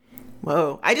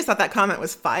 Whoa. I just thought that comment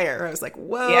was fire. I was like,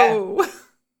 whoa. Yeah.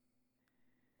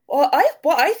 Well,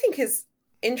 what I think is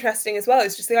interesting as well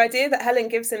is just the idea that Helen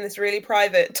gives him this really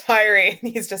private diary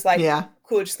and he's just like, yeah,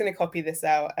 cool, just going to copy this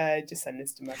out, just send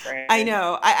this to my friend. I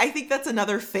know. I think that's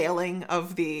another failing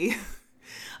of the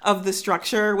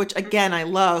structure, which again I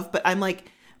love, but I'm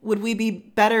like, would we be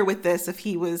better with this if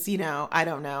he was, I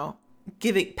don't know,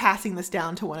 passing this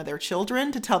down to one of their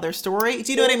children to tell their story?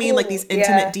 Do you know what I mean? Like these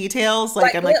intimate details.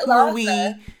 Like I'm like, who are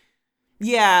we?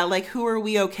 Yeah, like who are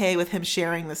we okay with him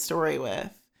sharing the story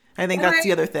with? I think that's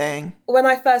the other thing. When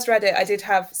I first read it, I did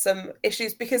have some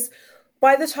issues because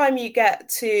by the time you get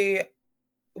to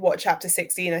chapter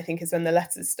 16, I think is when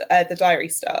the diary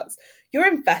starts, you're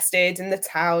invested in the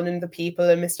town and the people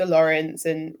and Mr. Lawrence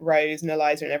and Rose and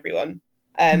Eliza and everyone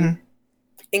in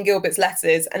Gilbert's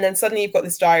letters. And then suddenly you've got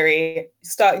this diary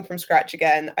starting from scratch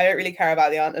again. I don't really care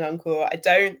about the aunt and uncle. I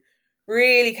don't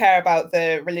really care about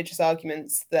the religious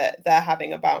arguments that they're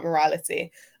having about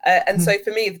morality. And so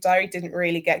for me, the diary didn't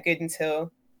really get good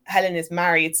until Helen is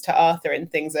married to Arthur and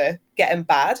things are getting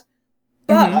bad.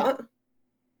 But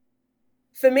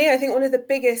for me, I think one of the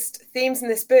biggest themes in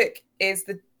this book is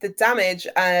the damage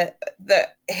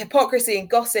that hypocrisy and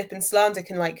gossip and slander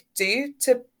can like do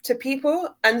to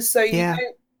people. And so I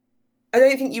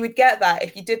don't think you would get that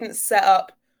if you didn't set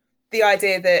up the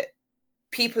idea that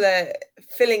people are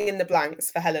filling in the blanks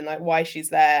for Helen, like why she's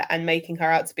there, and making her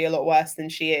out to be a lot worse than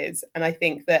she is. And I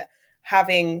think that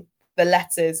having the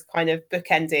letters kind of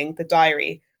bookending the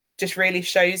diary just really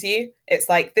shows you, it's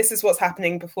like, this is what's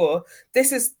happening before.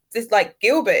 This like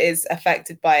Gilbert is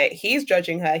affected by it. He's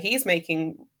judging her. He's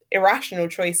making irrational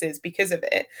choices because of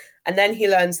it. And then he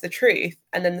learns the truth.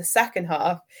 And then the second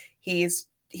half, he's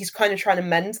kind of trying to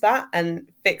mend that and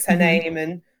fix her name,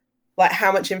 and like,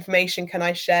 how much information can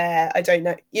I share? I don't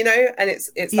know, you know, and it's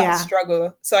that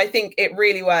struggle. So I think it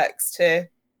really works to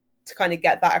kind of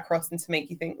get that across and to make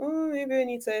you think, oh, maybe I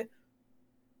need to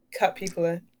cut people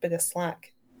a bit of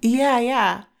slack.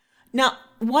 Yeah. Now,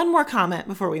 one more comment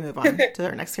before we move on to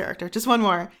our next character. Just one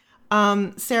more.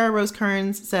 Sarah Rose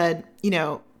Kearns said,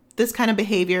 this kind of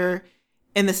behavior,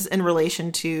 and this is in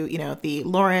relation to, the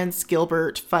Lawrence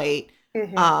Gilbert fight.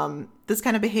 This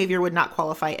kind of behavior would not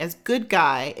qualify as good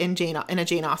guy in a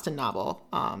Jane Austen novel.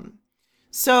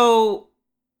 So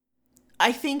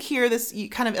I think here this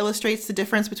kind of illustrates the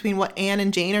difference between what Anne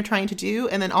and Jane are trying to do,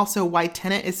 and then also why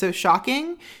Tennant is so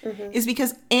shocking, is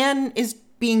because Anne is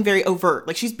being very overt.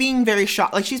 Like, she's being very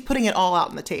shocked. Like, she's putting it all out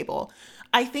on the table.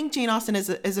 I think Jane Austen is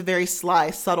a very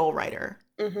sly, subtle writer.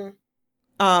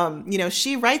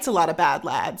 She writes a lot of bad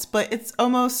lads, but it's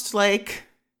almost like...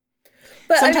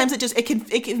 But sometimes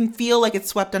it can feel like it's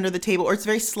swept under the table, or it's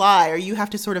very sly, or you have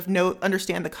to sort of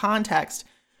understand the context.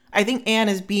 I think Anne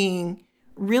is being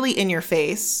really in your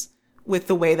face with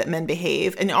the way that men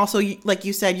behave. And also, like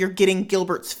you said, you're getting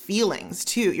Gilbert's feelings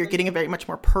too. You're getting a very much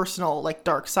more personal, like,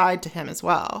 dark side to him as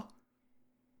well.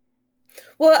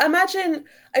 Well, imagine,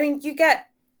 it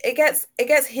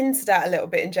gets hinted at a little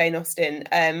bit in Jane Austen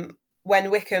when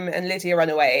Wickham and Lydia run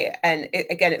away. And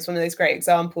it's one of those great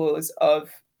examples of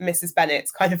Mrs.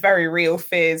 Bennet's kind of very real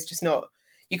fears, just not,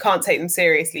 you can't take them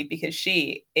seriously because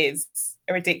she is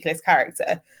a ridiculous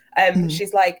character.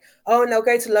 She's like, oh, and they'll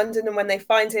go to London, and when they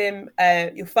find him,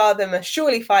 your father must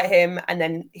surely fight him, and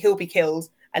then he'll be killed,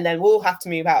 and then we'll have to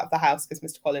move out of the house because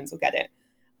Mr. Collins will get it.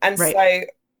 And so,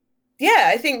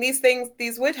 I think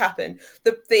these would happen.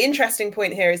 The interesting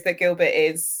point here is that Gilbert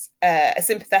is a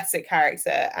sympathetic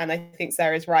character, and I think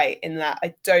Sarah's right in that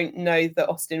I don't know that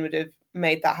Austen would have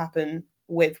made that happen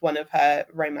with one of her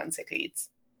romantic leads.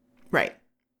 Right.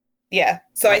 Yeah.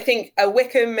 So I think a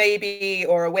Wickham maybe,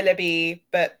 or a Willoughby,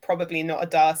 but probably not a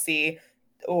Darcy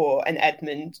or an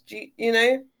Edmund, you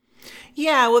know?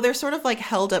 Yeah, well, they're sort of like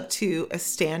held up to a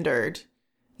standard.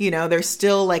 They're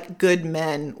still like good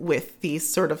men with these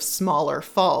sort of smaller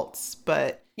faults,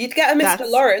 but... You'd get a Mr.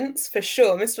 Lawrence for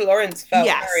sure. Mr. Lawrence felt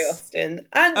very Austen.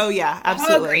 And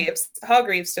absolutely.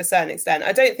 Hargreaves to a certain extent.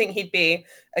 I don't think he'd be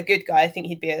a good guy. I think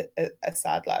he'd be a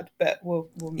sad lad, but we'll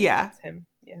move to him.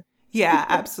 Yeah,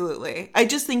 absolutely. I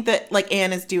just think that like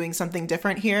Anne is doing something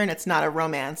different here, and it's not a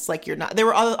romance. Like, you're not. There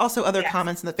were also other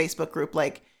comments in the Facebook group,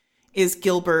 like, is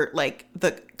Gilbert like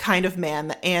the kind of man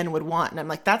that Anne would want? And I'm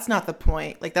like, that's not the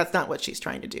point. Like, that's not what she's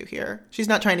trying to do here. She's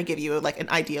not trying to give you like an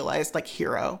idealized like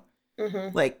hero.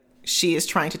 Like, she is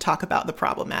trying to talk about the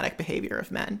problematic behavior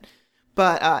of men.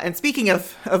 But and speaking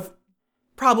of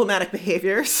problematic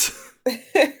behaviors,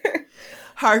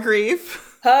 Hargreave.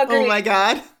 Oh my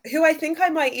God. Who I think I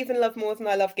might even love more than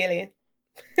I love Gillian.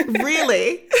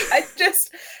 Really?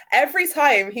 Every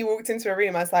time he walked into a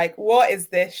room, I was like, what is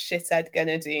this shithead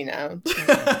gonna do now?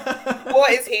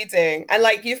 What is he doing? And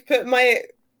like, you've put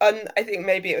I think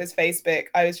maybe it was Facebook,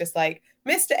 I was just like,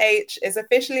 Mr. H is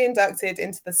officially inducted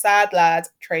into the Sad Lad,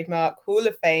 trademark, Hall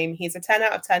of Fame. He's a 10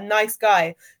 out of 10 nice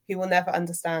guy who will never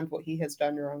understand what he has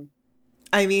done wrong.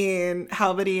 I mean,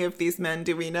 how many of these men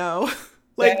do we know?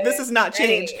 Like, this has not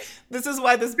changed. This is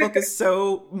why this book is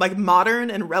so like modern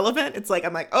and relevant. It's like,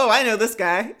 I'm like, oh, I know this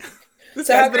guy. This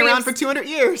guy's been around for 200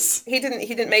 years. He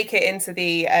didn't make it into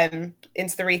the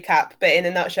recap, but in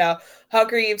a nutshell,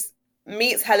 Hargreaves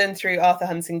meets Helen through Arthur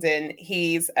Huntingdon.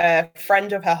 He's a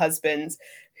friend of her husband's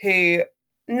who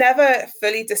never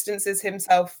fully distances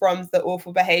himself from the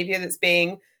awful behavior that's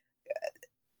being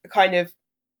kind of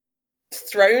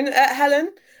thrown at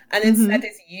Helen, and instead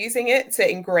is using it to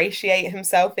ingratiate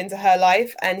himself into her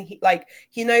life. And he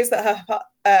knows that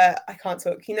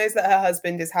he knows that her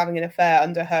husband is having an affair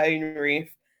under her own roof,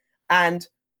 and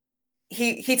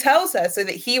he tells her so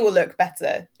that he will look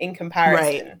better in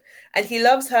comparison. Right. And he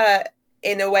loves her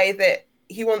in a way that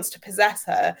he wants to possess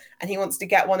her, and he wants to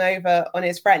get one over on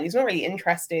his friend. He's not really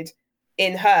interested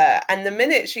in her. And the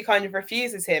minute she kind of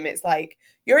refuses him, it's like,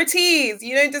 you're a tease,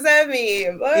 you don't deserve me.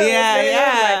 Oh, what's Yeah, going on?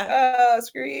 Like, yeah. oh,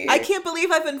 screw you. I can't believe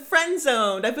I've been friend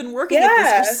zoned. I've been working at this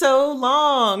for Yeah, so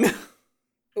long.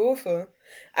 awful.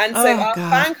 And so Oh our God.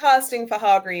 fan casting for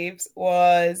Hargreaves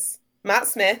was Matt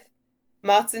Smith,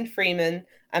 Martin Freeman,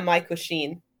 and Michael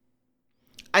Sheen.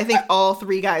 I think all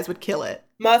three guys would kill it.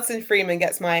 Martin Freeman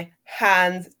gets my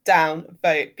hands down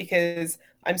vote because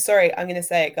I'm sorry, I'm going to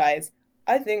say it, guys.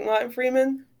 I think Martin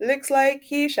Freeman looks like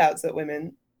he shouts at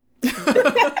women.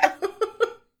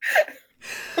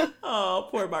 Oh,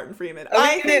 poor Martin Freeman.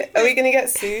 Are we gonna get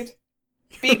sued?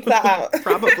 Beep that out.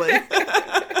 Probably.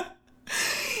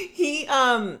 he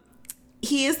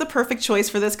he is the perfect choice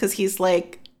for this because he's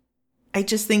like, I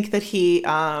just think that he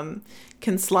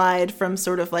can slide from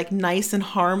sort of like nice and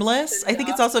harmless. I think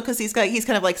it's also because he's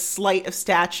kind of like slight of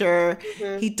stature.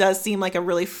 Mm-hmm. He does seem like a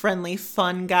really friendly,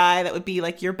 fun guy that would be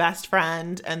like your best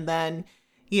friend, and then,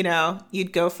 you know,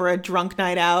 you'd go for a drunk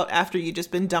night out after you'd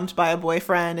just been dumped by a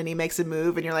boyfriend and he makes a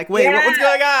move and you're like, wait, what's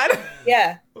going on?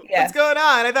 Yeah. What's going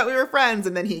on? I thought we were friends.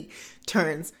 And then he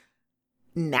turns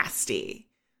nasty.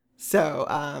 So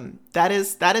that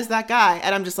is that guy.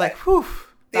 And I'm just like, whew,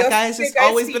 that guy's just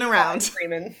always been around.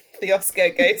 Freeman. The Oscar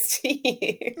goes to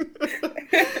you.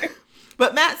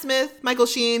 But Matt Smith, Michael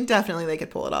Sheen, definitely they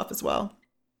could pull it off as well.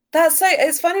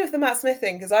 It's funny with the Matt Smith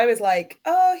thing because I was like,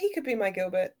 oh, he could be my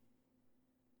Gilbert.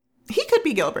 He could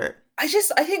be Gilbert. I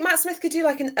think Matt Smith could do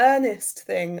like an earnest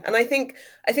thing. And I think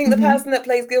the person that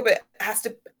plays Gilbert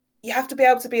you have to be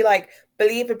able to be like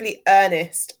believably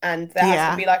earnest, and there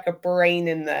has to be like a brain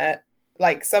in there.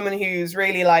 Like someone who's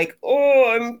really like,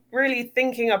 oh, I'm really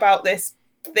thinking about this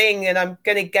thing and I'm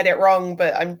gonna get it wrong,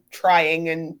 but I'm trying,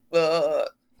 and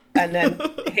then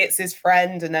hits his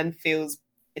friend and then feels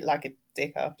like a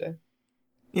dick after.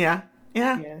 Yeah.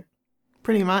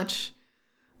 Pretty much.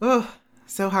 Oh,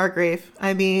 so Hargrave.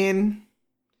 I mean,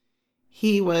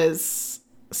 he was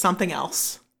something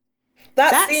else.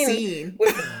 That scene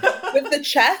with the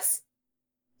chess.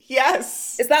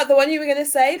 Yes. Is that the one you were going to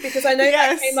say? Because I know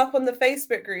that came up on the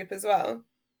Facebook group as well.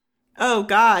 Oh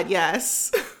God,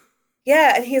 yes.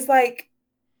 Yeah, and he's like,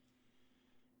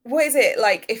 what is it?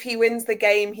 Like, if he wins the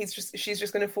game, she's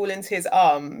just going to fall into his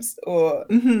arms, or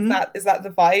is that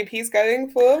the vibe he's going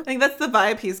for? I think that's the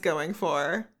vibe he's going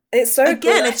for. It's so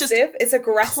aggressive. It's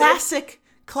aggressive.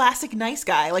 Classic nice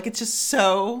guy. Like, it's just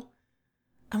so.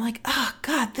 I'm like, oh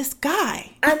God, this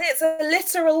guy. And it's a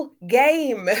literal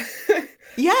game.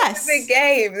 Yes. It's a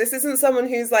game. This isn't someone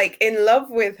who's like in love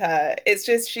with her. It's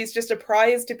just she's just a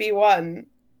prize to be won.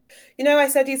 You know, I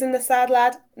said he's in the sad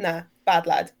lad. Nah, bad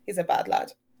lad. He's a bad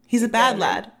lad. He's a bad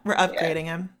lad. We're upgrading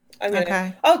him.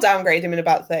 Okay. I'll downgrade him in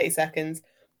about 30 seconds.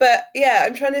 But yeah,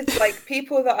 I'm trying to like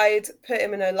people that I'd put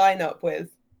him in a lineup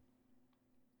with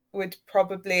would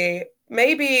probably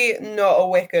maybe not a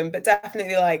Wickham, but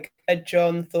definitely like a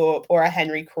John Thorpe or a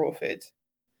Henry Crawford.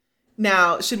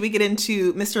 Now, should we get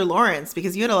into Mr. Lawrence?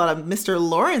 Because you had a lot of Mr.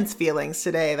 Lawrence feelings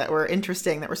today that were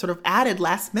interesting, that were sort of added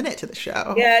last minute to the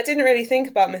show. Yeah, I didn't really think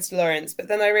about Mr. Lawrence, but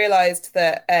then I realised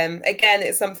that, again,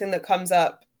 it's something that comes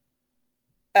up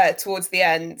towards the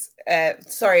end.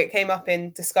 It came up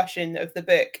in discussion of the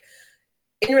book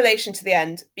in relation to the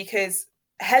end, because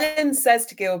Helen says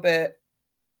to Gilbert,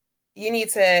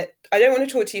 I don't want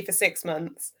to talk to you for 6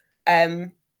 months.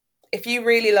 If you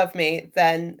really love me,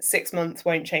 then 6 months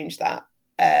won't change that.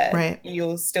 Right.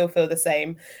 You'll still feel the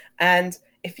same. And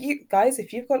if you've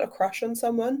got a crush on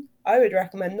someone, I would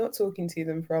recommend not talking to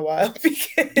them for a while,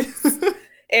 because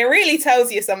it really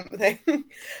tells you something.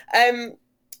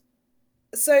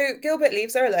 So Gilbert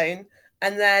leaves her alone,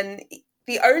 and then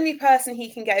the only person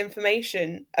he can get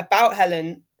information about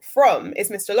Helen from is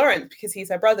Mr. Lawrence, because he's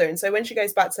her brother. And so when she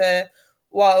goes back to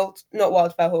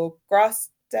Wildfell Hall, Grassdale,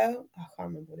 I can't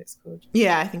remember what it's called.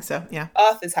 Yeah, I think so. Yeah.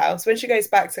 Arthur's house. When she goes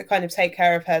back to kind of take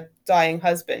care of her dying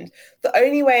husband, the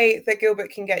only way that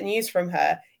Gilbert can get news from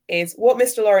her is what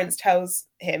Mr. Lawrence tells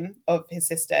him of his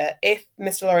sister, if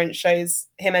Mr. Lawrence shows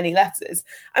him any letters.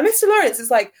 And Mr. Lawrence is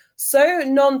like so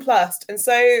nonplussed and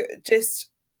so just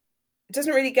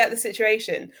doesn't really get the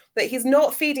situation, that he's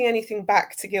not feeding anything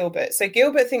back to Gilbert. So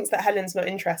Gilbert thinks that Helen's not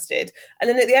interested. And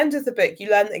then at the end of the book, you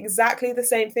learn that exactly the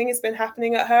same thing has been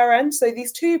happening at her end. So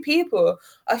these two people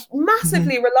are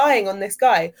massively relying on this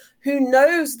guy who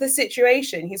knows the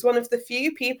situation. He's one of the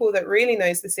few people that really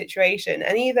knows the situation.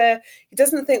 And either he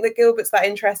doesn't think that Gilbert's that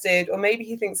interested, or maybe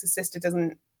he thinks his sister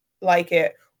doesn't like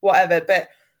it, whatever. But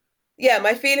yeah,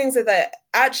 my feelings are that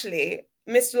actually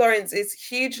Mr. Lawrence is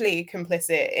hugely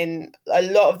complicit in a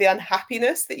lot of the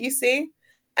unhappiness that you see.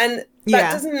 And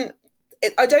that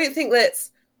I don't think that's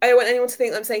I don't want anyone to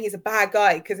think I'm saying he's a bad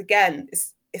guy, because again,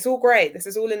 it's all grey. This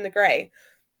is all in the grey.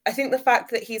 I think the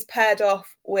fact that he's paired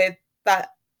off with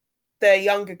the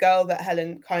younger girl that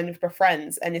Helen kind of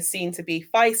befriends and is seen to be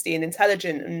feisty and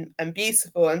intelligent and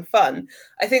beautiful and fun.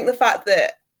 I think the fact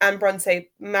that Anne Bronte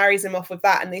marries him off with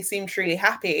that and they seem truly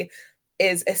happy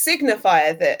is a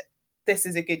signifier that this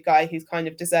is a good guy who's kind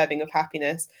of deserving of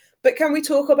happiness. But can we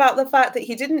talk about the fact that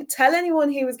he didn't tell anyone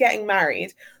he was getting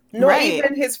married? Not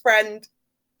even his friend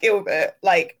Gilbert.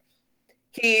 Like,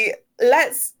 he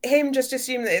lets him just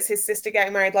assume that it's his sister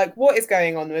getting married. Like, what is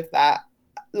going on with that?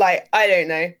 Like, I don't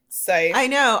know. So I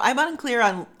know. I'm unclear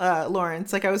on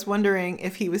Lawrence. Like, I was wondering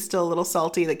if he was still a little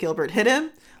salty that Gilbert hit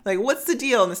him. Like, what's the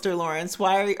deal, Mr. Lawrence?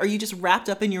 Why are you just wrapped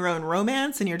up in your own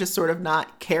romance and you're just sort of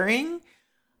not caring?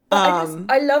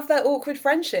 I love that awkward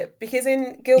friendship, because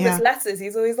in Gilbert's letters,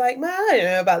 he's always like, man, I don't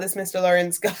know about this Mr.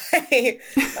 Lawrence guy.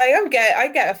 Like, I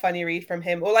get a funny read from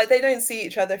him. Or like, they don't see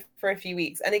each other for a few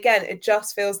weeks. And again, it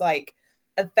just feels like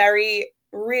a very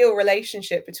real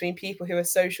relationship between people who are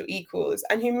social equals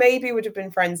and who maybe would have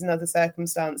been friends in other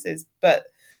circumstances. But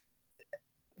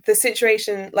the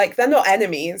situation, like, they're not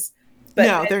enemies. But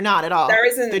no, they're not at all.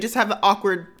 They just have an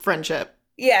awkward friendship.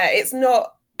 Yeah, it's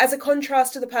not, as a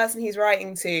contrast to the person he's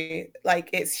writing to, like,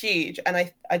 it's huge. And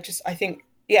I think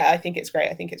it's great.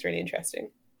 I think it's really interesting.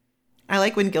 I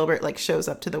like when Gilbert, like, shows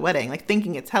up to the wedding, like,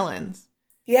 thinking it's Helen's.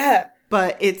 Yeah.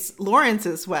 But it's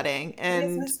Lawrence's wedding.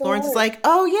 And Lawrence is like,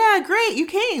 oh, yeah, great. You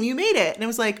came. You made it. And I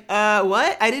was like,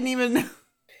 what? I didn't even...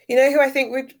 You know who I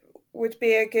think would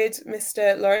be a good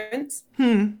Mr. Lawrence?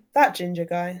 That ginger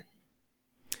guy.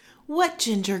 What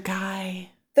ginger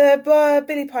guy? The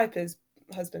Billy Piper's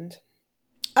husband.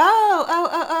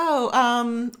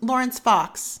 Lawrence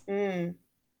Fox.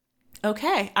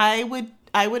 Okay, I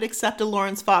would accept a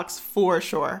Lawrence Fox for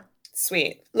sure.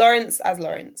 Sweet. Lawrence as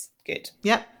Lawrence. Good.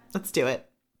 Yep, let's do it.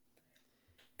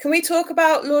 Can we talk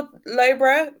about Lord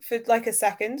Loughborough for like a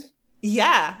second?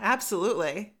 Yeah,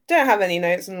 absolutely. Don't have any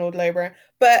notes on Lord Loughborough,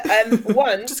 but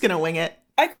one. Just gonna wing it.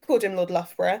 I called him Lord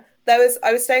Loughborough.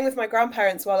 I was staying with my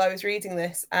grandparents while I was reading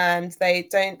this, and they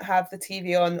don't have the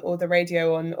TV on or the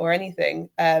radio on or anything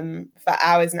for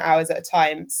hours and hours at a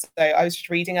time. So I was just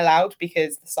reading aloud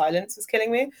because the silence was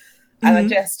killing me. And I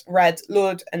just read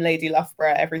Lord and Lady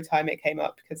Loughborough every time it came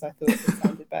up because I thought it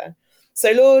sounded better.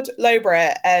 So Lord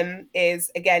Loughborough is,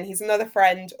 again, he's another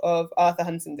friend of Arthur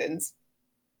Huntingdon's.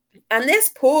 And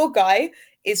this poor guy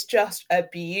is just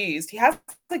abused. He has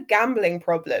a gambling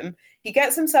problem. He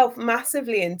gets himself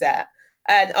massively in debt.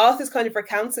 And Arthur's kind of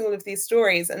recounting all of these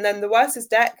stories. And then the worse his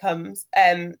debt comes,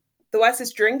 the worse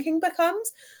his drinking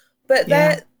becomes. But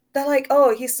they're like,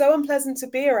 oh, he's so unpleasant to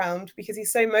be around because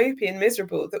he's so mopey and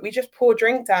miserable that we just pour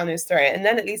drink down his throat. And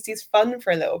then at least he's fun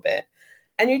for a little bit.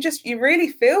 And you really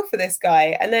feel for this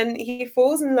guy. And then he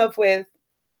falls in love with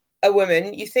a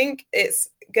woman. You think it's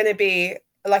going to be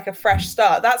like a fresh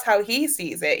start. That's how he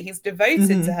sees it. He's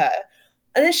devoted to her.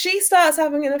 And then she starts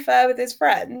having an affair with his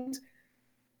friend.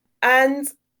 And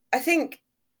I think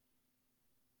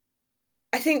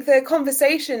the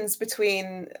conversations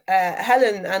between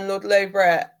Helen and Lord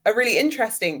Loughborough are really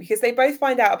interesting because they both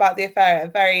find out about the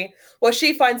affair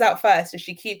she finds out first and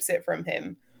she keeps it from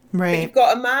him. Right. But you've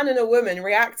got a man and a woman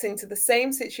reacting to the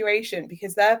same situation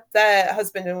because their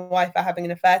husband and wife are having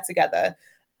an affair together.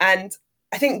 And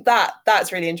I think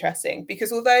that's really interesting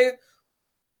because although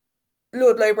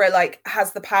Lord Loughborough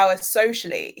has the power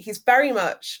socially, he's very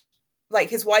much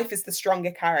his wife is the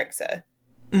stronger character,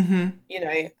 and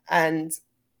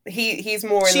he's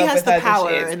more in love with her. She has the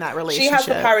power in that relationship. She has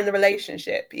the power in the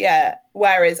relationship, yeah.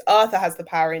 Whereas Arthur has the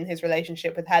power in his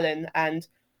relationship with Helen, and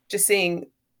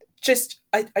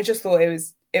I just thought it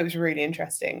was really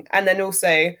interesting. And then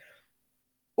also,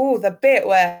 the bit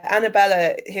where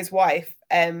Annabella, his wife,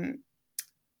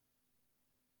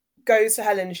 goes to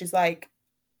Helen and she's like,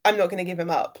 I'm not going to give him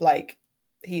up.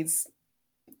 He's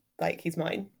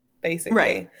mine, basically.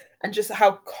 Right. And just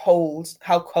how cold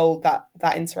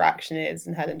that interaction is.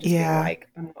 And Helen just being like,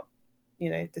 I'm not,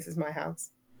 this is my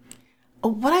house.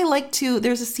 What I like too,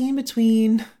 there's a scene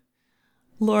between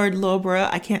Lord Loughborough.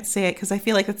 I can't say it because I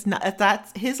feel like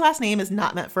that's his last name is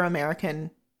not meant for American.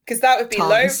 Because that would be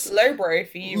Loughborough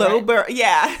for you. Loughborough, right?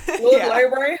 Yeah. Lord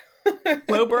Loughborough.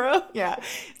 Loughborough, yeah.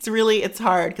 It's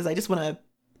hard because I just want to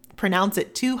pronounce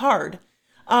it too hard.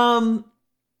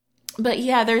 But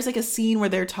yeah, there's a scene where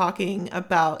they're talking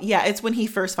about, it's when he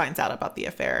first finds out about the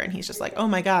affair and he's just like, oh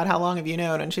my God, how long have you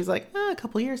known? And she's like, a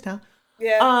couple years now.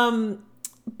 Yeah.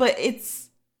 But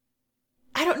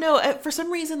I don't know, for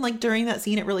some reason, during that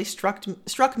scene, it really struck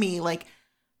me,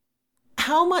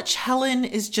 how much Helen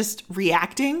is just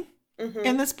reacting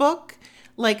in this book.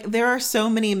 Like, there are so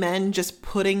many men just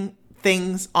putting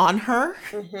things on her,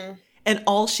 and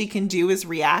all she can do is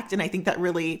react. And I think that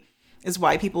really is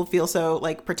why people feel so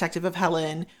like protective of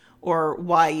Helen, or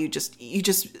why you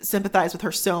just sympathize with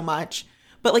her so much.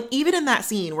 But like, even in that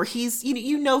scene where he's,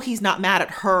 you know, he's not mad at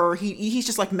her. He's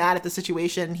just like mad at the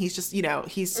situation. He's just, you know,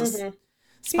 he's just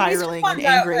spiraling and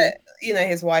angry. That, you know,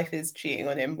 his wife is cheating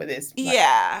on him with his.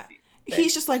 Yeah.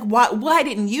 He's just like, why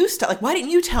didn't you why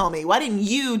didn't you tell me? Why didn't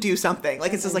you do something?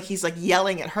 Like, it's just like, he's like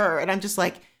yelling at her. And I'm just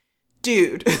like,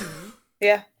 dude.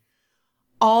 Yeah.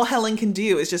 All Helen can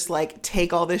do is just like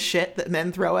take all this shit that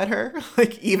men throw at her.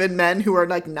 Like, even men who are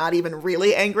like not even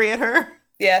really angry at her.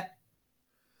 Yeah.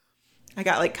 I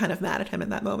got like kind of mad at him in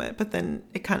that moment, but then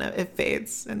it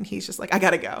fades and he's just like, I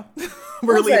gotta go.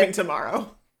 We're Also, leaving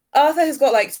tomorrow. Arthur has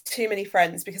got like too many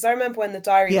friends, because I remember when the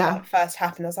diary first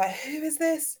happened, I was like, who is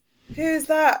this? Who is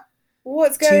that?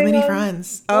 What's going on? Too many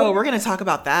friends. Oh, we're going to talk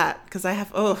about that because I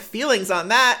have feelings on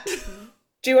that.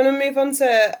 Do you want to move on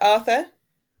to Arthur?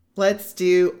 Let's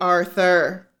do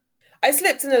Arthur. I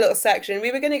slipped in a little section.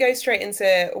 We were going to go straight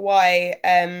into why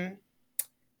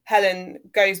Helen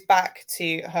goes back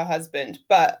to her husband,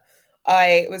 but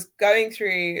I was going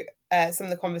through some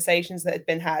of the conversations that had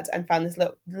been had and found this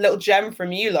little gem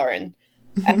from you, Lauren.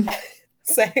 And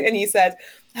you said,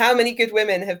 how many good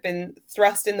women have been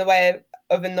thrust in the way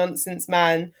of a nonsense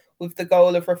man with the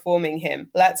goal of reforming him?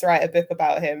 Let's write a book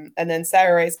about him. And then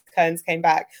Sarah Rose Kearns came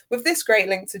back with this great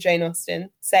link to Jane Austen,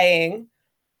 saying,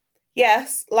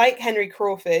 yes, like Henry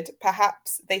Crawford,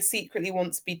 perhaps they secretly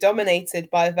want to be dominated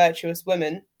by a virtuous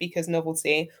woman because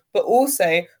novelty, but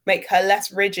also make her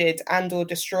less rigid and or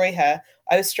destroy her.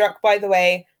 I was struck by the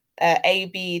way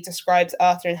A.B. describes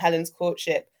Arthur and Helen's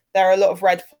courtship. There are a lot of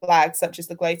red flags, such as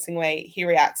the gloating way he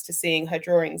reacts to seeing her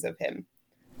drawings of him.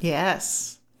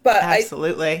 Yes, but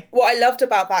absolutely. What I loved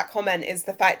about that comment is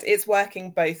the fact it's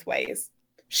working both ways.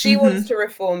 She wants to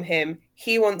reform him.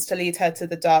 He wants to lead her to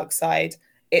the dark side.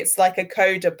 It's like a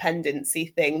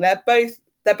codependency thing. They're both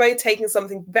taking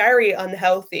something very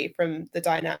unhealthy from the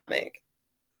dynamic.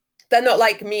 They're not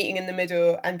like meeting in the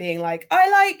middle and being like, I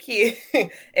like you.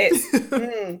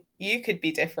 It's, you could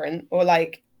be different. Or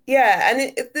like, yeah.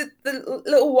 And the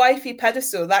little wifey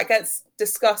pedestal, that gets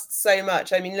discussed so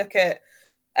much. I mean, look at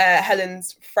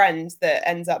Helen's friend that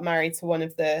ends up married to one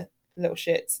of the little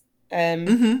shits. I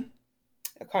can't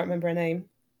remember her name.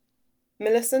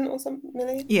 Millicent or something?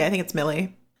 Millie? Yeah, I think it's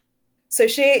Millie. So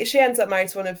she ends up married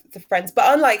to one of the friends, but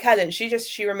unlike Helen,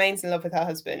 she remains in love with her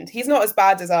husband. He's not as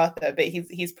bad as Arthur, but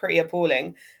he's pretty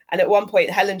appalling. And at one point,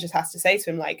 Helen just has to say to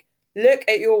him, like, look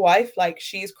at your wife, like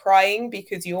she's crying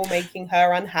because you're making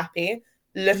her unhappy.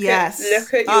 Look at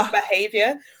your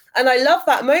behavior. And I love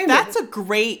that moment. That's a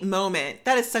great moment.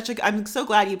 That is I'm so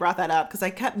glad you brought that up because I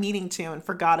kept meaning to and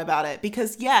forgot about it.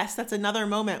 Because yes, that's another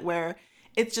moment where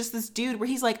it's just this dude where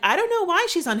he's like, I don't know why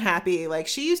she's unhappy. Like,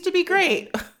 she used to be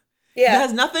great. Yeah. It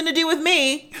has nothing to do with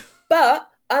me. But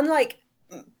unlike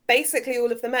basically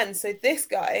all of the men, so this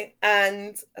guy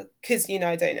and, because, you know,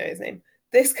 I don't know his name,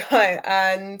 this guy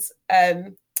and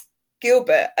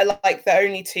Gilbert are like the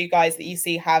only two guys that you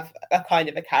see have a kind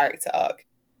of a character arc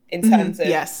in terms of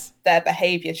their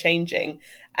behavior changing.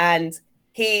 And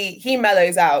he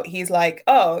mellows out. He's like,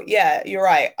 oh, yeah, you're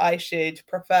right. I should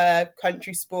prefer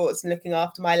country sports and looking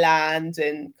after my land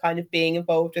and kind of being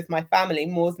involved with my family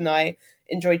more than I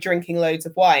enjoy drinking loads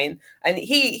of wine. And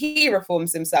he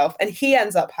reforms himself and he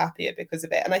ends up happier because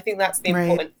of it. And I think that's the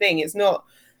important thing. It's not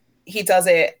he does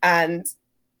it and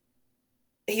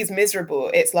he's miserable.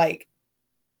 It's like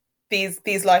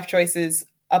these life choices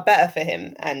are better for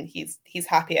him and he's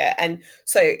happier. And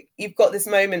so you've got this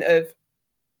moment of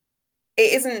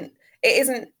it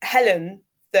isn't Helen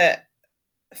that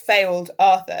failed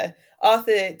Arthur.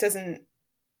 Arthur doesn't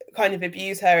kind of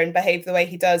abuse her and behave the way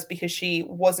he does because she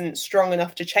wasn't strong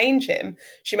enough to change him.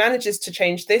 She manages to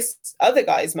change this other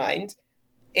guy's mind.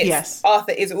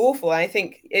 Arthur is awful. And I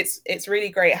think it's really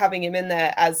great having him in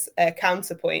there as a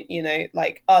counterpoint, you know,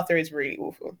 like Arthur is really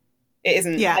awful. It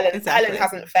isn't Helen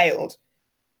hasn't failed.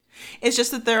 It's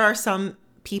just that there are some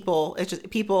people,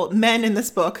 men in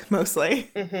this book mostly,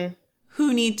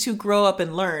 who need to grow up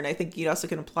and learn. I think you also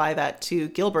can apply that to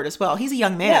Gilbert as well. He's a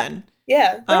young man.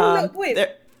 Yeah. They're all little boys.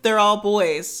 They're all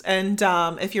boys. And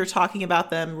if you're talking about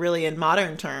them really in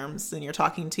modern terms, and you're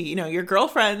talking to, you know, your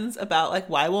girlfriends about like,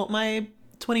 why won't my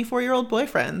 24-year-old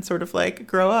boyfriend sort of like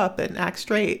grow up and act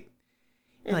straight?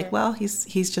 Like, well, he's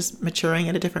just maturing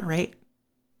at a different rate.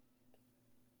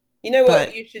 You know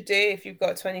what you should do if you've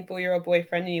got a 24-year-old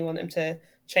boyfriend and you want him to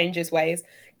change his ways?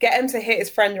 Get him to hit his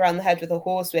friend around the head with a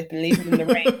horsewhip and leave him in the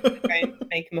rain and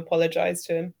make him apologise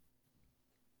to him.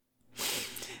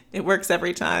 It works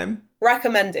every time.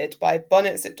 Recommended by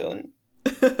Bonnets at Dawn.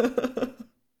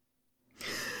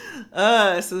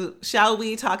 So shall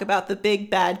we talk about the big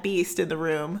bad beast in the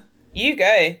room? You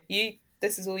go.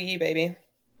 This is all you, baby.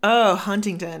 Oh,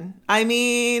 Huntington. I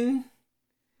mean,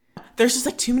 there's just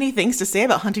like too many things to say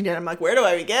about Huntington. I'm like, where do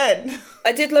I begin?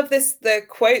 I did love the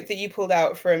quote that you pulled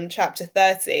out from chapter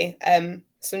 30.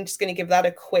 So I'm just going to give that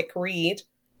a quick read.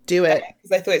 Do it.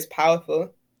 Because I thought it's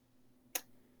powerful.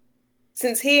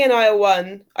 Since he and I are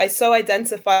one, I so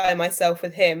identify myself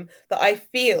with him that I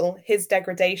feel his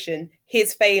degradation,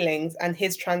 his failings, and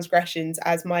his transgressions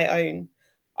as my own.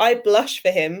 I blush for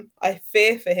him, I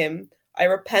fear for him, I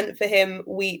repent for him,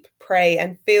 weep, pray,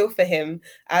 and feel for him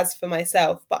as for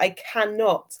myself, but I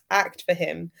cannot act for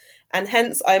him, and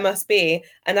hence I must be,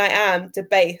 and I am,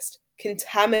 debased,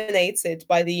 contaminated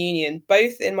by the union,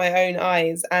 both in my own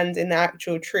eyes and in the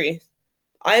actual truth.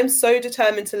 I am so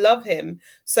determined to love him,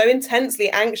 so intensely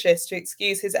anxious to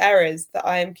excuse his errors, that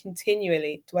I am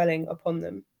continually dwelling upon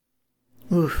them.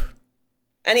 Oof.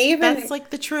 And even that's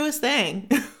like the truest thing.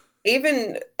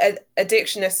 Even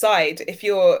addiction aside, if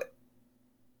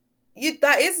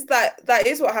that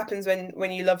is what happens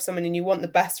when you love someone and you want the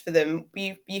best for them.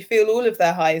 You feel all of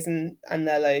their highs and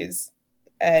their lows,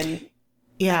 and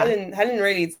yeah, Helen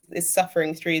really is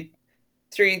suffering through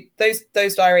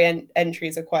those diary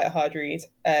entries are quite a hard read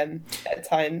at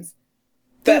times.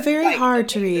 They're very hard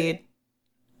to read.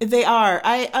 They are.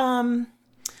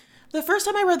 The first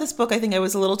time I read this book, I think I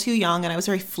was a little too young, and I was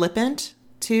very flippant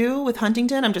too with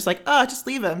Huntington. I'm just like, oh, just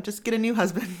leave him, just get a new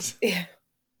husband. Yeah.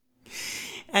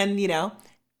 And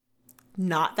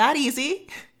not that easy.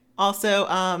 Also,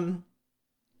 I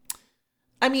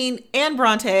mean, Anne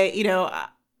Bronte,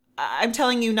 I'm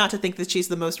telling you not to think that she's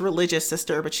the most religious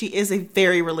sister, but she is a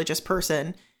very religious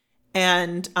person.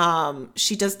 And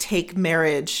she does take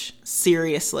marriage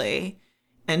seriously.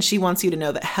 And she wants you to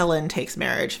know that Helen takes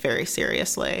marriage very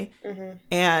seriously. Mm-hmm.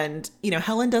 And,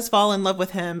 Helen does fall in love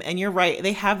with him. And you're right.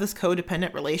 They have this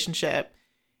codependent relationship.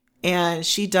 And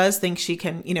she does think she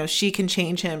can, she can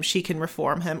change him. She can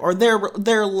reform him. Or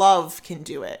their love can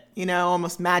do it,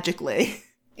 almost magically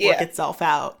work itself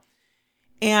out.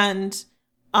 And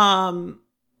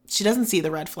she doesn't see the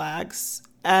red flags,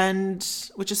 and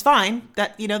which is fine.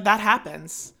 That that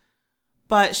happens,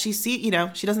 but she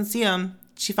doesn't see them.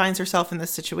 She finds herself in this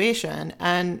situation,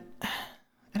 and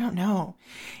I don't know.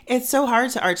 It's so hard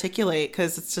to articulate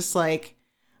because it's just like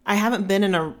I haven't been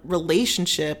in a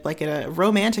relationship, like in a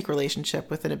romantic relationship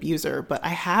with an abuser, but I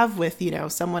have with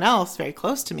someone else very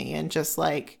close to me, and just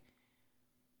like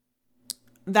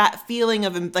that feeling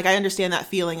of like, I understand that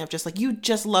feeling of just like, you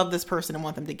just love this person and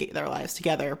want them to get their lives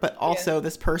together. But also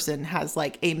this person has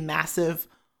like a massive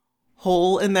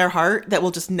hole in their heart that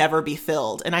will just never be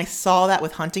filled. And I saw that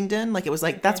with Huntington. Like, it was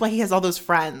like, that's why he has all those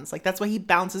friends. Like, that's why he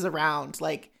bounces around,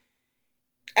 like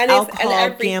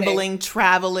alcohol, gambling,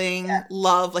 traveling,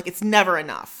 love. Like, it's never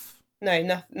enough.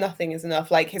 No, nothing is enough.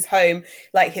 Like his home,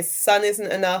 like his son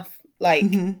isn't enough. Like,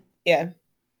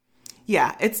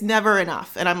 Yeah, it's never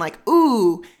enough. And I'm like,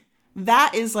 ooh,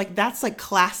 that's like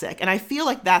classic. And I feel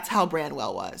like that's how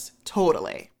Branwell was.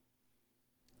 Totally.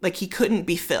 Like, he couldn't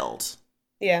be filled.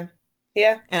 Yeah.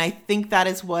 Yeah. And I think that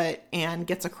is what Anne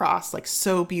gets across like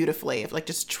so beautifully, of like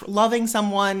just loving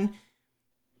someone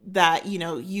that,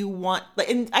 you want. Like,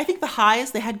 and I think the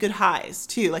highs, they had good highs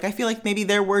too. Like, I feel like maybe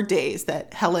there were days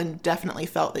that Helen definitely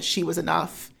felt that she was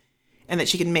enough and that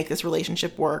she could make this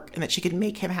relationship work and that she could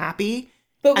make him happy.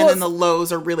 And then the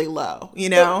lows are really low,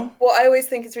 What I always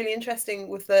think is really interesting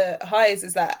with the highs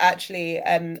is that actually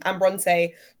Anne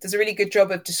Bronte does a really good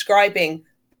job of describing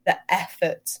the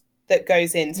effort that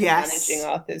goes into managing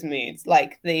Arthur's moods.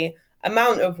 Like the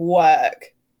amount of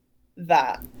work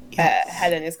that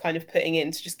Helen is kind of putting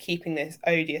into just keeping this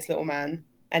odious little man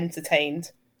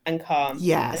entertained and calm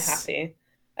and happy.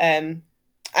 And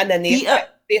then the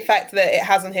effect that it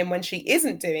has on him when she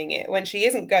isn't doing it, when she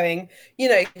isn't going,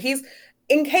 he's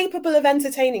incapable of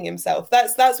entertaining himself.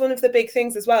 That's one of the big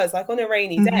things as well. Is like on a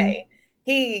rainy day,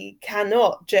 he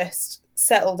cannot just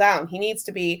settle down. He needs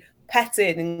to be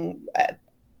petted and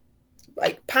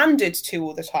like pandered to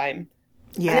all the time.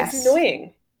 Yes, and it's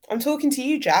annoying. I'm talking to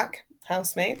you, Jack,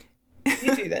 housemate.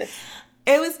 You do this.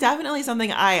 It was definitely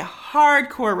something I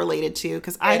hardcore related to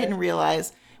because I didn't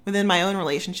realize within my own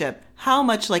relationship how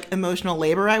much like emotional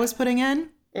labor I was putting in.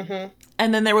 Mm-hmm.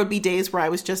 And then there would be days where I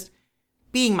was just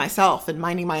being myself and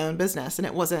minding my own business. And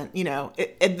it wasn't,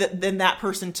 then that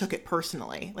person took it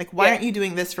personally. Like, why aren't you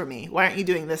doing this for me? Why aren't you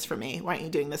doing this for me? Why aren't you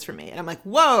doing this for me? And I'm like,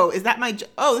 whoa, is that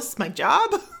this is my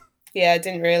job? Yeah, I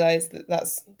didn't realize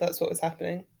that's what was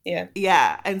happening. Yeah.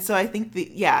 Yeah. And so I think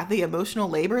the emotional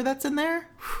labor that's in there,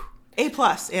 A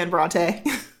plus, Anne Bronte.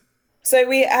 So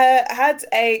we had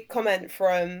a comment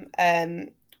from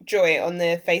Joy on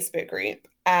the Facebook group,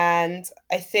 and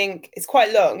I think it's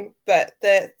quite long, but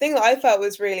the thing that I felt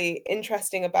was really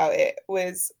interesting about it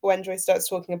was when Joy starts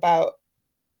talking about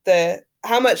the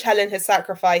how much Helen has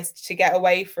sacrificed to get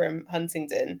away from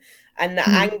Huntingdon, and the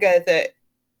Mm-hmm. anger that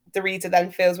the reader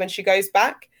then feels when she goes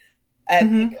back,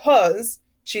 Mm-hmm. because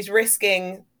she's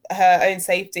risking her own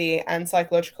safety and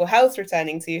psychological health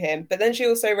returning to him, but then she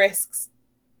also risks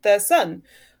their son.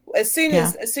 Yeah. As soon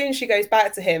as she goes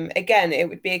back to him again, it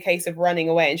would be a case of running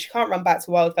away, and she can't run back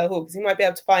to Wildfell Hall because he might be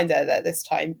able to find her there this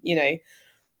time, you know.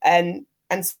 And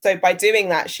so by doing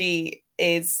that,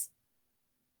 she's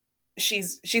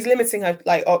limiting her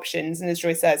like options. And as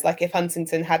Joy says, like if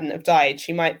Huntington hadn't have died,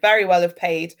 she might very well have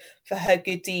paid for her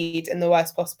good deed in the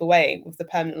worst possible way with the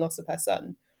permanent loss of her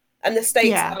son. And the stakes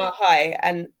Yeah. are high.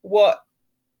 And what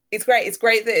it's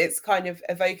great that it's kind of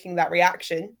evoking that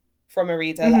reaction from a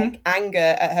reader, Mm-hmm. like anger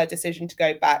at her decision to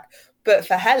go back. But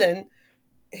for Helen,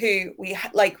 who we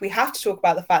have to talk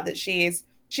about the fact that she's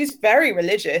very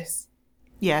religious.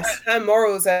 Yes. Her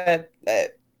morals are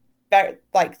very,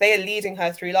 like they are leading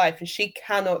her through life, and she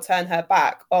cannot turn her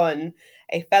back on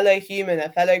a fellow human, a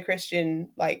fellow Christian,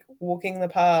 like walking the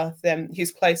path,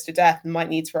 who's close to death and might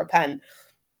need to repent.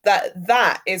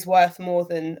 That is worth more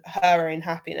than her own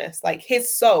happiness. Like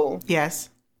Yes.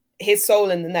 his soul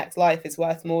in the next life is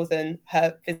worth more than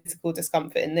her physical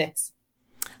discomfort in this.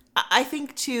 I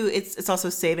think too, it's also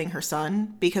saving her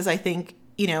son, because I think,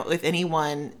 you know, with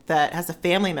anyone that has a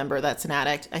family member that's an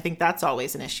addict, I think that's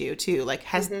always an issue too. Like,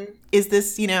 is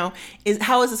this, you know,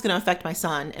 how is this going to affect my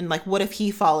son? And like, what if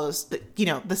he follows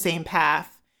the same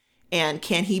path, and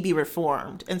can he be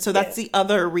reformed? And so that's the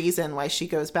other reason why she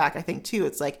goes back, I think too.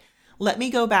 It's like, let me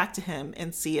go back to him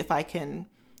and see if I can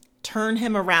turn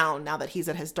him around now that he's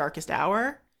at his darkest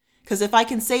hour. Because if I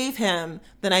can save him,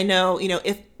 then I know, you know,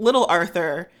 if little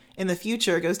Arthur in the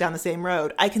future goes down the same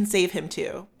road, I can save him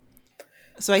too.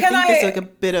 So I think there's like a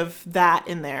bit of that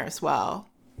in there as well.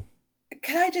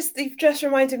 You've just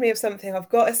reminded me of something. I've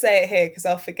got to say it here because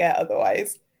I'll forget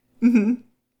otherwise. Mm-hmm.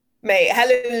 Mate,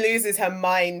 Helen loses her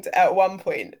mind at one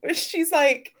point. She's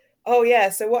like, oh yeah,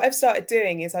 so what I've started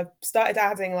doing is I've started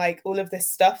adding like all of this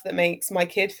stuff that makes my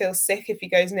kid feel sick if he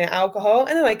goes near alcohol,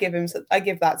 and then I give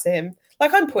that to him.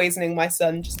 Like I'm poisoning my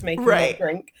son just to make him not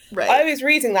drink. Right. I was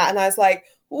reading that and I was like,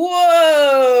 whoa.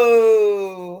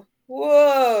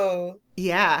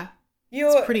 Yeah.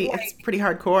 It's pretty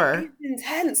hardcore. It's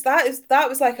intense. That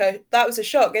was a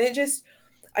shock. And it just,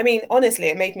 I mean, honestly,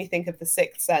 it made me think of The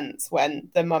Sixth Sense when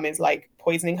the mum is like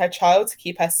poisoning her child to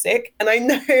keep her sick. And I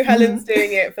know Helen's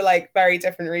doing it for like very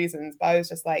different reasons, but I was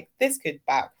just like, this could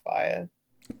backfire.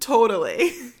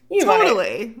 Totally.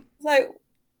 Like,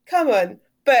 come on.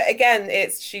 But again,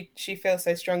 it's she feels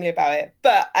so strongly about it.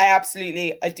 But I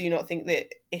do not think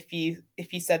that if you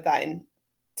said that in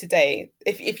today,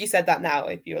 if you said that now,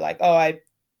 if you were like, oh, I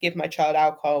give my child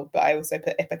alcohol, but I also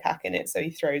put Ipecac in it so he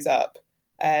throws up,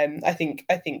 I think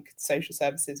social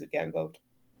services would get involved.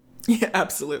 Yeah,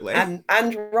 absolutely. And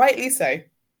rightly so.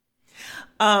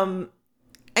 I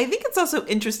think it's also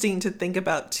interesting to think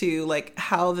about too, like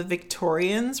how the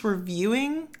Victorians were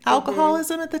viewing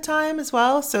alcoholism at the time as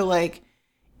well. So like,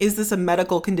 is this a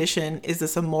medical condition? Is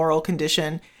this a moral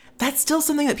condition? That's still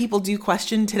something that people do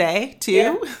question today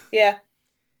too. Yeah.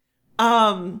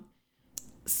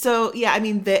 So yeah, I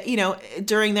mean that, you know,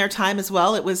 during their time as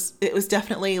well, it was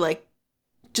definitely like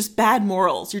just bad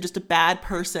morals. You're just a bad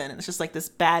person. And it's just like this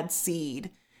bad seed.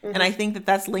 Mm-hmm. And I think that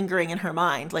that's lingering in her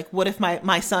mind. Like, what if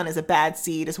my son is a bad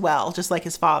seed as well, just like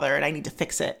his father, and I need to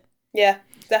fix it? Yeah,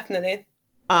 definitely.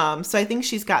 So I think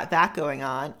she's got that going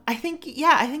on. I think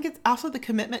it's also the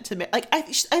commitment to, like, I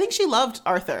think she loved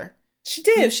Arthur. She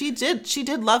did. You know, she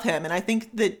did love him. And I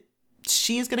think that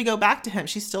she's going to go back to him.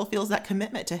 She still feels that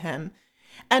commitment to him.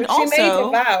 And but also,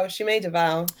 she made a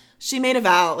vow. She made a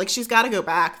vow. Like, she's got to go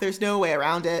back. There's no way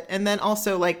around it. And then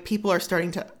also, like, people are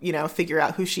starting to, you know, figure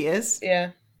out who she is.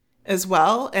 Yeah. As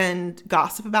well, and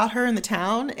gossip about her in the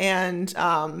town. And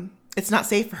it's not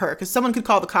safe for her because someone could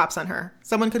call the cops on her.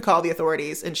 Someone could call the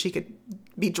authorities and she could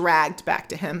be dragged back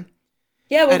to him.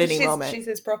 Yeah, well, at any moment. She's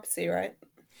his property, right?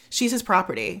 She's his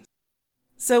property.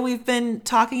 So we've been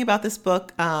talking about this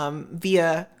book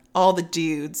via all the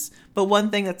dudes, but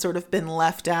one thing that's sort of been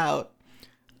left out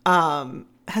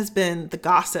has been the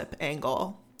gossip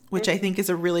angle, which I think is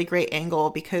a really great angle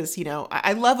because, you know,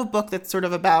 I love a book that's sort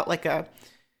of about like a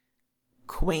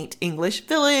quaint English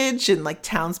village and like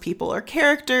townspeople are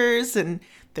characters and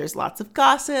there's lots of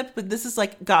gossip, but this is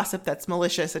like gossip that's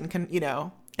malicious and can, you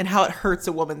know, and how it hurts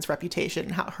a woman's reputation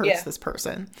and how it hurts Yeah. this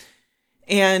person.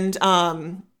 And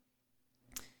I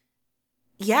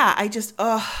just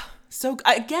so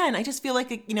again, I just feel like,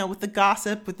 you know, with the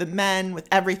gossip, with the men, with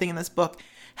everything in this book,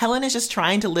 Helen is just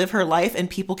trying to live her life and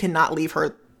people cannot leave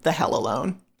her the hell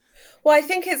alone. Well, I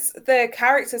think it's the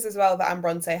characters as well that Anne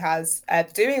Bronte has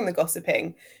doing the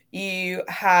gossiping. You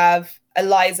have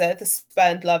Eliza, the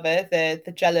spurned lover,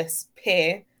 the jealous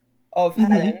peer of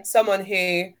Helen, someone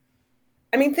who,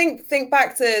 I mean, think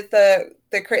back to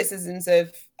the criticisms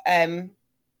of Emma.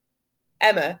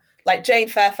 Like Jane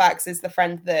Fairfax is the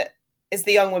friend that is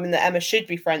the young woman that Emma should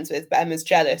be friends with, but Emma's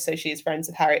jealous, so she's friends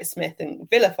with Harriet Smith and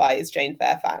vilifies Jane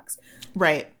Fairfax.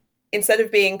 Right. Instead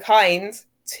of being kind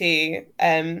to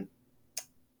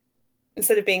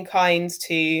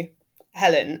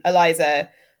Helen, Eliza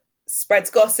spreads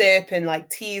gossip and like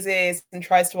teases and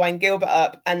tries to wind Gilbert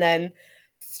up, and then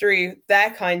through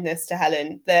their kindness to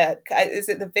Helen, is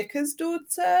it the vicar's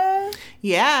daughter?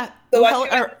 Yeah.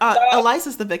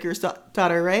 Eliza's the vicar's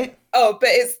daughter, right? Oh, but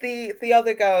it's the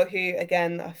other girl who,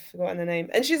 again, I've forgotten her name.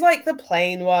 And she's like the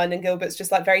plain one, and Gilbert's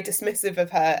just like very dismissive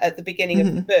of her at the beginning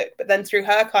of the book. But then through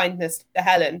her kindness to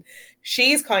Helen,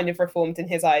 she's kind of reformed in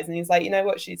his eyes, and he's like, you know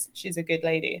what, she's a good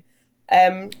lady.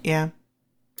 Yeah.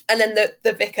 And then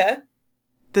the vicar.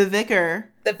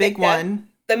 The big one.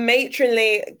 The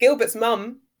matronly Gilbert's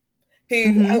mum,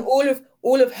 who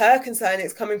all of her concern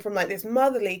is coming from like this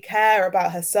motherly care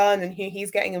about her son and who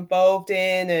he's getting involved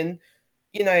in, and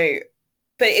you know,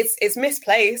 but it's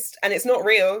misplaced and it's not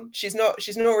real. She's not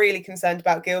really concerned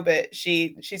about Gilbert.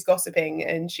 She's gossiping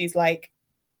and she's like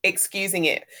excusing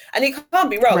it. And it can't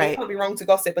be wrong. Right. It can't be wrong to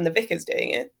gossip when the vicar's doing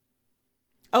it.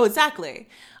 Oh, exactly.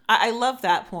 I love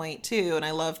that point too, and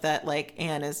I love that like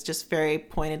Anne is just very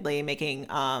pointedly making.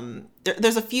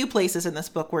 There's a few places in this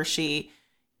book where she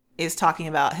is talking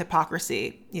about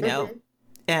hypocrisy, you know,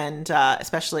 and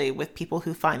especially with people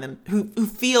who find them who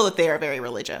feel that they are very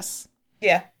religious.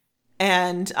 Yeah.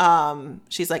 And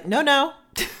she's like, no,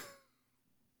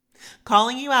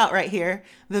 calling you out right here.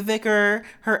 The vicar,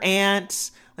 her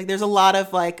aunt, like there's a lot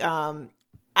of like,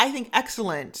 I think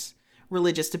excellent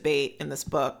religious debate in this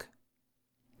book,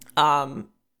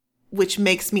 which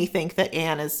makes me think that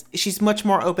Anne she's much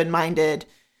more open-minded.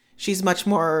 She's much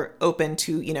more open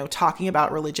to, you know, talking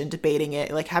about religion, debating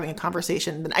it, like having a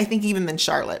conversation than I think even than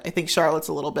Charlotte. I think Charlotte's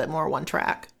a little bit more one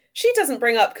track. She doesn't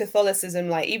bring up Catholicism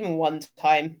like even one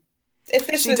time. If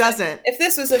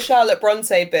this was a Charlotte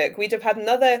Bronte book, we'd have had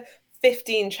another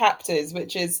 15 chapters,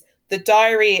 which is the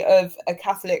diary of a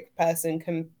Catholic person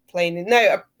complaining.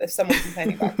 No, of someone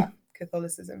complaining about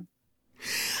Catholicism.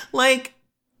 Like,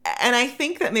 and I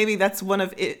think that maybe that's one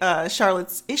of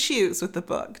Charlotte's issues with the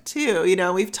book too. You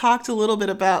know, we've talked a little bit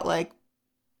about like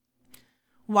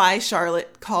why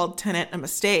Charlotte called Tennant a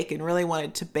mistake and really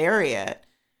wanted to bury it.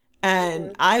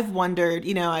 And I've wondered,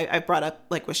 you know, I brought up,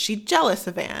 like, was she jealous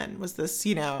of Anne? Was this,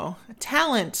 you know, a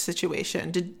talent situation?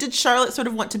 Did Charlotte sort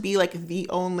of want to be, like, the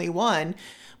only one?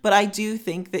 But I do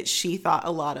think that she thought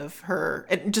a lot of her,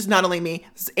 and just not only me,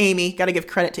 this is Amy, got to give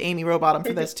credit to Amy Rowbottom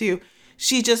for this, too.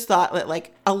 She just thought that,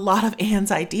 like, a lot of Anne's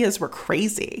ideas were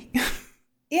crazy.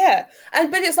 Yeah.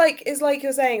 But it's like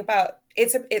you're saying about,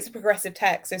 it's a progressive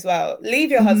text as well.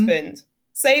 Leave your husband.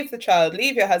 Save the child,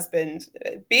 leave your husband,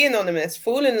 be anonymous,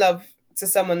 fall in love to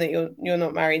someone that you're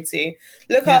not married to,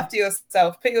 look after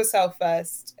yourself, put yourself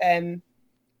first. Like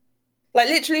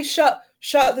literally shut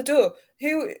the door.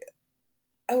 Who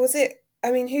was it?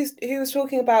 I mean, who was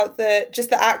talking about the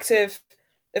act of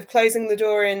closing the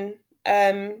door in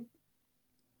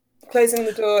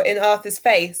Arthur's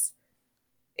face?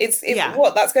 It's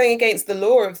what that's going against the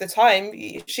law of the time.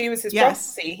 She was his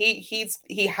property.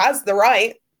 He has the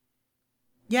right.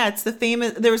 Yeah, it's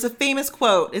there was a famous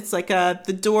quote. It's like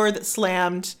the door that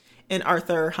slammed in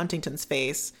Arthur Huntington's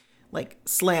face, like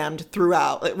slammed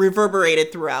throughout, like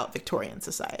reverberated throughout Victorian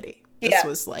society. This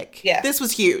was like, this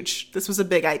was huge. This was a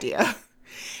big idea.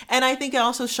 And I think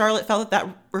also Charlotte felt that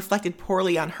reflected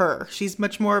poorly on her. She's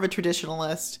much more of a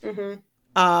traditionalist.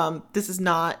 This is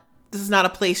not a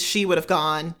place she would have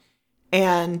gone.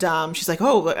 And she's like,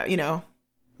 oh, you know,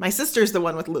 my sister's the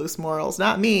one with loose morals,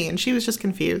 not me. And she was just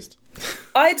confused.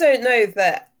 I don't know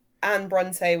that Anne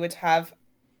Bronte would have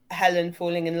Helen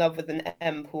falling in love with an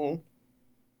M. Paul.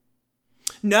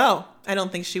 No, I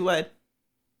don't think she would.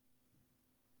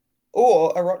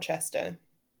 Or a Rochester.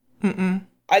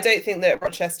 I don't think that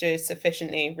Rochester is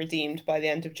sufficiently redeemed by the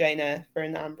end of Jane Eyre for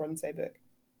an Anne Bronte book.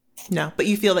 No, but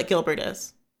you feel that Gilbert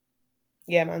is.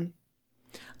 Yeah, man.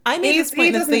 I made this point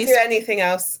he doesn't do anything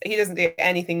else. He doesn't do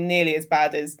anything nearly as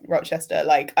bad as Rochester.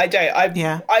 Like, I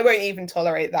won't even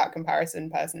tolerate that comparison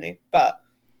personally. But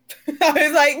I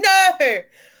was like, no,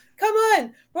 come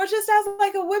on. Roger sounds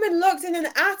like a woman locked in an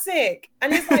attic.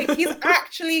 And it's like, he's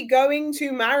actually going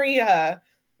to marry her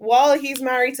while he's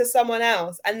married to someone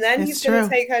else. And then he's going to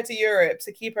take her to Europe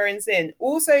to keep her in sin.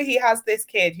 Also, he has this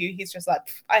kid who he's just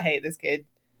like, I hate this kid.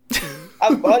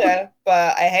 I've got her,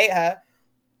 but I hate her.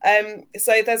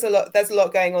 So there's a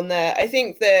lot going on there. I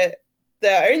think that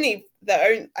the only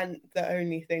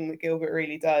thing that Gilbert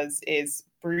really does is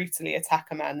brutally attack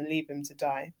a man and leave him to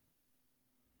die.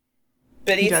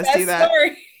 But he does do that.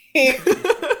 Sorry.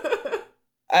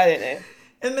 I don't know.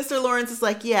 And Mr. Lawrence is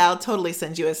like, yeah, I'll totally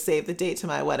send you a save the date to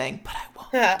my wedding, but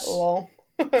I won't.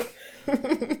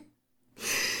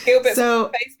 Gilbert's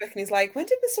on Facebook and he's like, when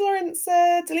did Mr. Lawrence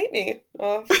delete me?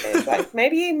 Or it's like,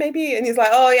 maybe. And he's like,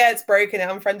 oh yeah, it's broken. I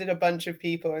unfriended a bunch of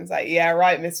people. And it's like, yeah,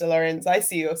 right, Mr. Lawrence. I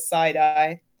see your side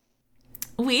eye.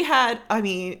 We had,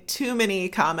 too many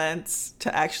comments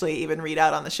to actually even read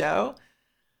out on the show.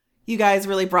 You guys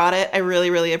really brought it. I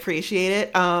really, really appreciate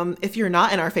it. If you're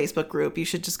not in our Facebook group, you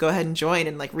should just go ahead and join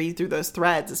and read through those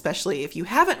threads, especially if you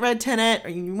haven't read Tenet or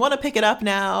you want to pick it up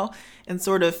now and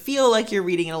sort of feel like you're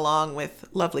reading it along with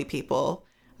lovely people.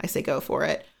 I say go for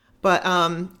it. But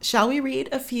shall we read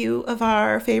a few of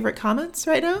our favorite comments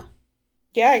right now?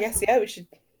 Yeah, I guess, yeah, we should.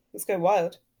 Let's go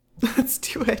wild. Let's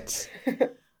do it.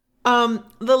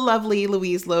 The lovely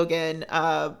Louise Logan,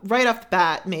 right off the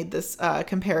bat made this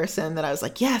comparison that I was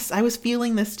like, yes, I was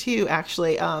feeling this too,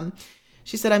 actually.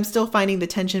 She said, I'm still finding the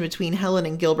tension between Helen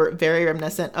and Gilbert very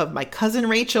reminiscent of My Cousin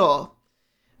Rachel,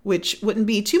 which wouldn't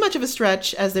be too much of a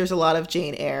stretch as there's a lot of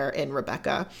Jane Eyre in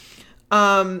Rebecca.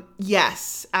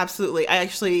 Yes, absolutely. I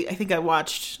think I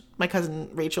watched My Cousin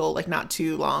Rachel not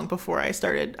too long before I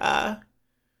started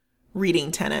reading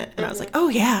Tenet. And I was like, oh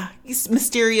yeah, he's a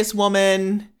mysterious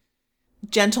woman,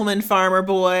 gentleman farmer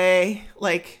boy,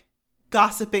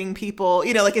 gossiping people,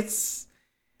 it's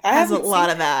has a lot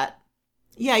of that.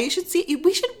 Yeah, you should see.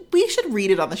 We should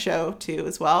read it on the show too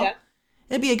as well. Yeah.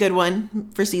 It'd be a good one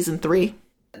for season 3.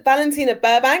 Valentina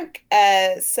Burbank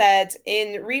said,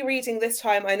 in rereading this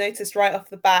time, I noticed right off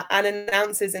the bat Anne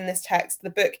announces in this text the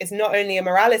book is not only a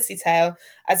morality tale,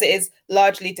 as it is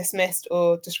largely dismissed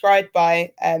or described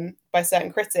by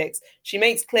certain critics. She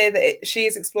makes clear that she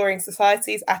is exploring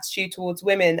society's attitude towards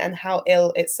women and how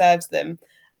ill it serves them.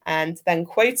 And then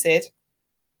quoted,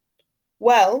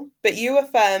 well, but you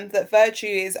affirm that virtue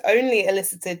is only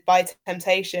elicited by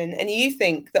temptation, and you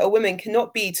think that a woman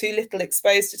cannot be too little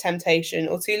exposed to temptation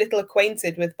or too little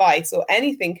acquainted with vice or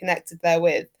anything connected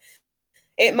therewith.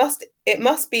 It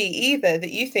must be either that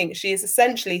you think she is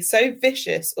essentially so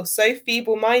vicious or so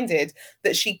feeble-minded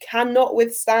that she cannot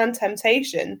withstand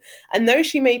temptation, and though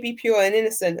she may be pure and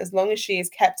innocent as long as she is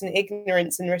kept in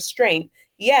ignorance and restraint,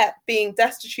 yet being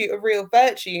destitute of real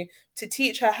virtue, to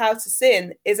teach her how to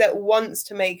sin is at once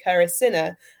to make her a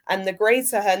sinner, and the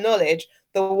greater her knowledge,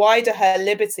 the wider her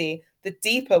liberty, the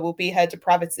deeper will be her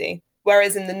depravity.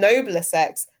 Whereas in the nobler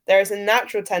sex, there is a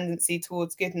natural tendency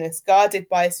towards goodness, guarded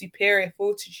by a superior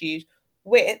fortitude,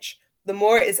 which, the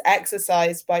more it is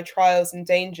exercised by trials and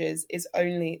dangers, is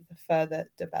only the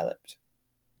further developed.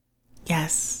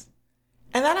 Yes.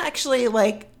 And that actually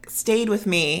stayed with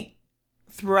me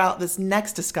throughout this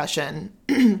next discussion,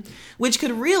 which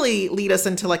could really lead us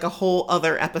into a whole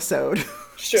other episode,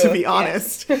 sure, to be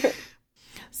honest. Yeah.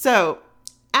 So,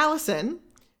 Allison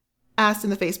asked in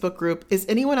the Facebook group, is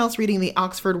anyone else reading the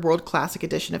Oxford World Classic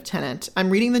edition of Tenet? I'm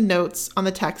reading the notes on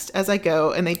the text as I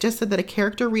go, and they just said that a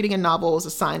character reading a novel is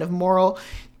a sign of moral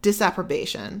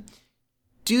disapprobation.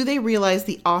 Do they realize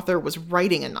the author was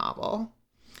writing a novel?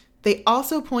 They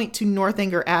also point to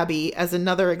Northanger Abbey as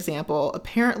another example,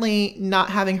 apparently not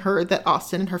having heard that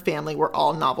Austen and her family were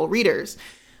all novel readers.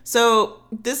 So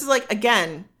this is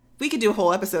again, we could do a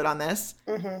whole episode on this.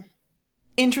 Mm-hmm.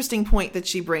 Interesting point that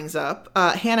she brings up.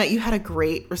 Hannah, you had a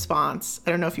great response. I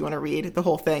don't know if you want to read the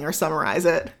whole thing or summarize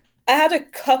it. I had a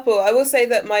couple. I will say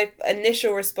that my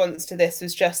initial response to this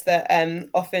was just that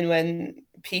often when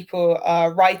people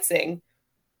are writing,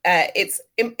 it's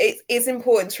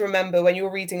important to remember when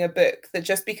you're reading a book that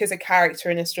just because a character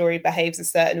in a story behaves a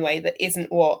certain way, that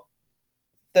isn't what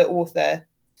the author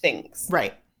thinks.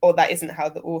 Right. Or that isn't how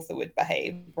the author would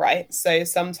behave, right? So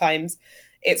sometimes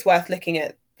it's worth looking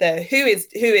at who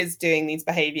is doing these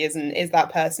behaviors, and is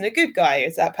that person a good guy?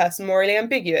 Is that person morally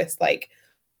ambiguous?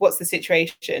 What's the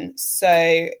situation?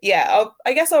 So yeah,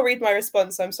 I guess I'll read my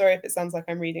response. So I'm sorry if it sounds like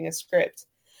I'm reading a script.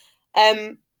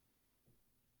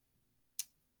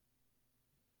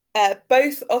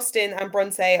 Both Austen and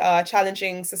Bronte are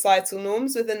challenging societal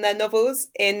norms within their novels.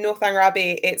 In Northanger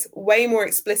Abbey, it's way more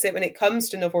explicit when it comes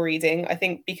to novel reading, I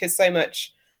think because so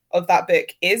much of that book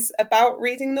is about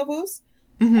reading novels.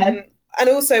 Mm-hmm. And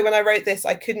also, when I wrote this,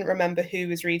 I couldn't remember who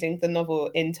was reading the novel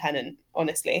in Tennant,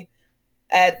 honestly.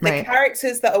 The Right.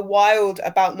 characters that are wild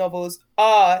about novels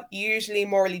are usually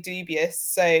morally dubious.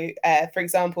 So, for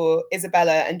example,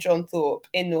 Isabella and John Thorpe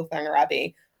in Northanger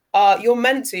Abbey you're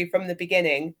meant to, from the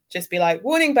beginning, just be like,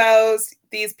 warning bells,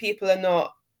 these people are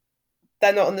not,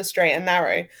 they're not on the straight and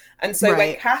narrow. And so when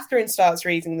Right. Catherine starts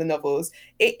reading the novels,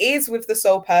 it is with the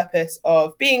sole purpose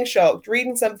of being shocked,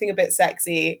 reading something a bit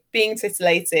sexy, being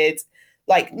titillated,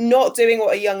 like not doing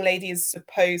what a young lady is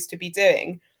supposed to be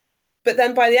doing. But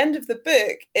then by the end of the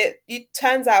book, it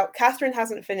turns out Catherine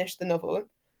hasn't finished the novel.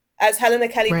 As Helena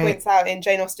Kelly Right. points out in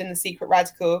Jane Austen, The Secret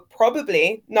Radical,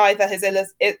 probably neither has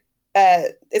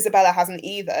Isabella hasn't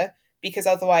either, because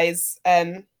otherwise,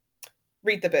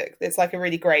 read the book. It's like a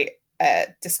really great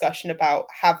discussion about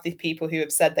have the people who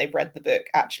have said they've read the book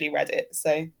actually read it.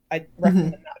 So I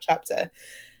recommend Mm-hmm. that chapter.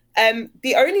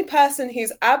 The only person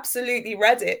who's absolutely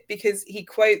read it because he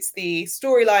quotes the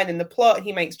storyline and the plot,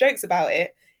 he makes jokes about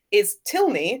it, is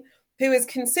Tilney, who is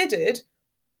considered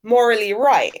morally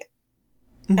right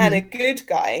and a Mm-hmm. good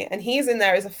guy, and he's in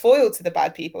there as a foil to the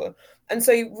bad people. And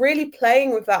so, really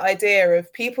playing with that idea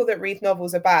of people that read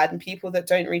novels are bad and people that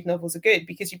don't read novels are good,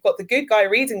 because you've got the good guy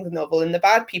reading the novel and the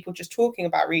bad people just talking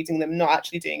about reading them, not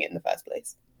actually doing it in the first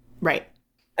place. Right.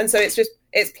 And so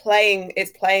it's playing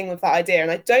with that idea,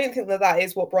 and I don't think that that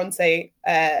is what Bronte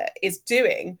is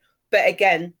doing. But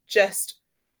again, just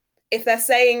if they're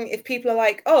saying, if people are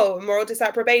like, oh, moral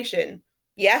disapprobation,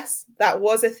 yes, that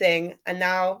was a thing, and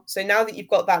now that you've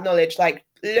got that knowledge, like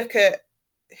look at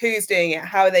who's doing it,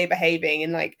 how are they behaving,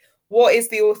 and like what is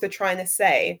the author trying to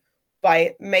say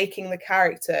by making the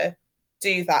character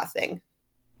do that thing,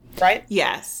 right?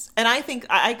 Yes. And I think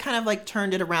I kind of like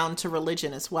turned it around to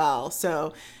religion as well.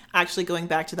 So actually going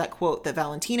back to that quote that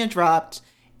Valentina dropped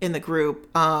in the group,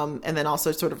 and then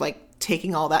also sort of like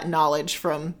taking all that knowledge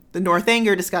from the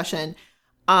Northanger discussion,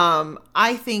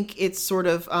 I think it's sort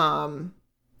of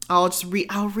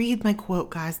I'll read my quote,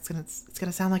 guys. It's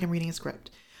gonna sound like I'm reading a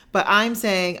script. But I'm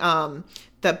saying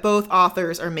that both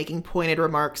authors are making pointed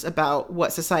remarks about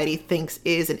what society thinks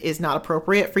is and is not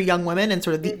appropriate for young women and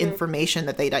sort of the Mm-hmm. information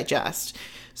that they digest.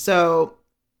 So,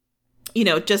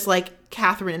 just like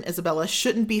Catherine and Isabella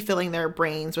shouldn't be filling their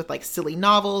brains with like silly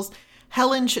novels,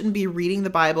 Helen shouldn't be reading the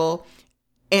Bible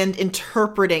and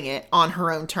interpreting it on her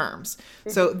own terms.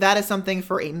 So that is something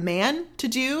for a man to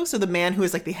do. So the man who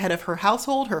is like the head of her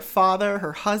household, her father,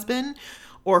 her husband,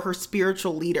 or her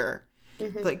spiritual leader.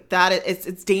 Mm-hmm. Like that,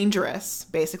 it's dangerous,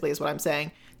 basically, is what I'm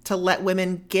saying, to let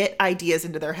women get ideas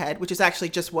into their head, which is actually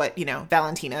just what,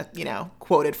 Valentina,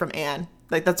 quoted from Anne.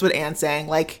 Like that's what Anne's saying.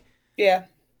 Like, Yeah.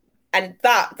 And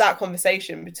that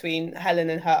conversation between Helen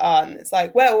and her aunt, it's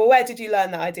like, well, where did you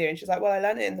learn that idea? And she's like, well, I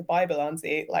learned it in the Bible,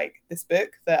 auntie, like this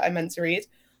book that I meant to read.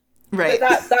 But right.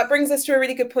 that brings us to a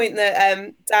really good point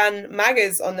that Dan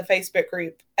Maggers on the Facebook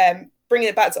group, bringing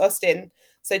it back to Austen.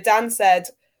 So Dan said,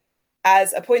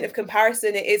 as a point of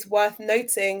comparison, it is worth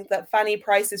noting that Fanny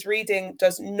Price's reading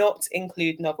does not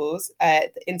include novels.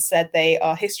 Instead, they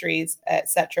are histories,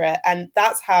 etc. And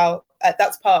that's part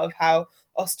of how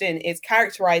Austen is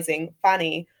characterizing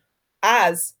Fanny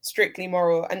as strictly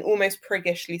moral and almost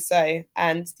priggishly so.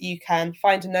 And you can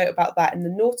find a note about that in the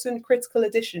Norton Critical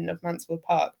Edition of Mansfield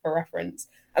Park for reference.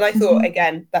 And I thought, Mm-hmm.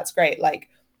 again, that's great. Like,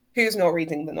 who's not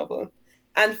reading the novel?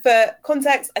 And for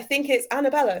context, I think it's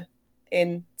Annabella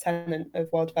in Tenant of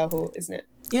Wildfell Hall, isn't it?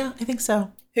 Yeah, I think so.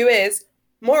 Who is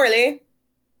morally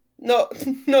not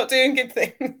not doing good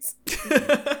things.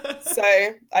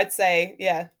 So I'd say,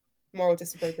 yeah, moral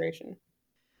disappropriation.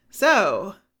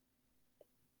 So,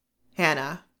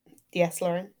 Hannah, Yes,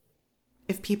 Lauren.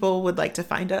 if people would like to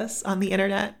find us on the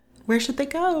internet, where should they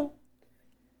go?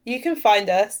 You can find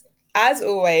us, as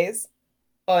always,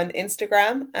 on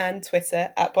Instagram and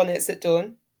Twitter at Bonnets at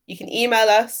Dawn. You can email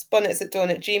us,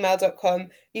 bonnetsatdawn@gmail.com.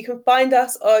 You can find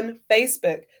us on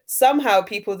Facebook. Somehow,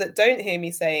 people that don't hear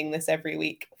me saying this every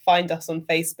week find us on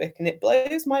Facebook, and it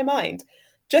blows my mind.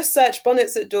 Just search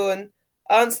Bonnets at Dawn,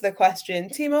 answer the question,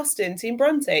 Team Austen, Team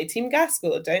Bronte, Team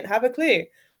Gaskell, don't have a clue.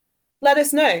 Let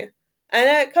us know.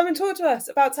 And come and talk to us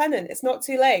about Tennant. It's not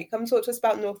too late. Come talk to us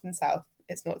about North and South.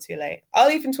 It's not too late.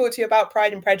 I'll even talk to you about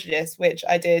Pride and Prejudice, which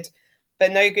I did for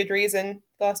no good reason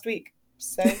last week.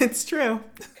 So It's true.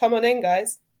 come on in,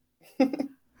 guys. All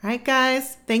right,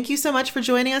 guys. Thank you so much for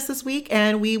joining us this week.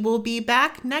 And we will be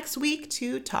back next week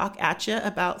to talk at you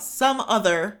about some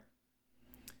other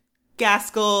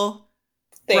Gaskell,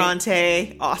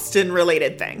 Bronte, Austen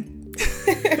related thing.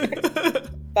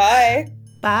 Bye.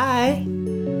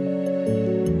 Bye.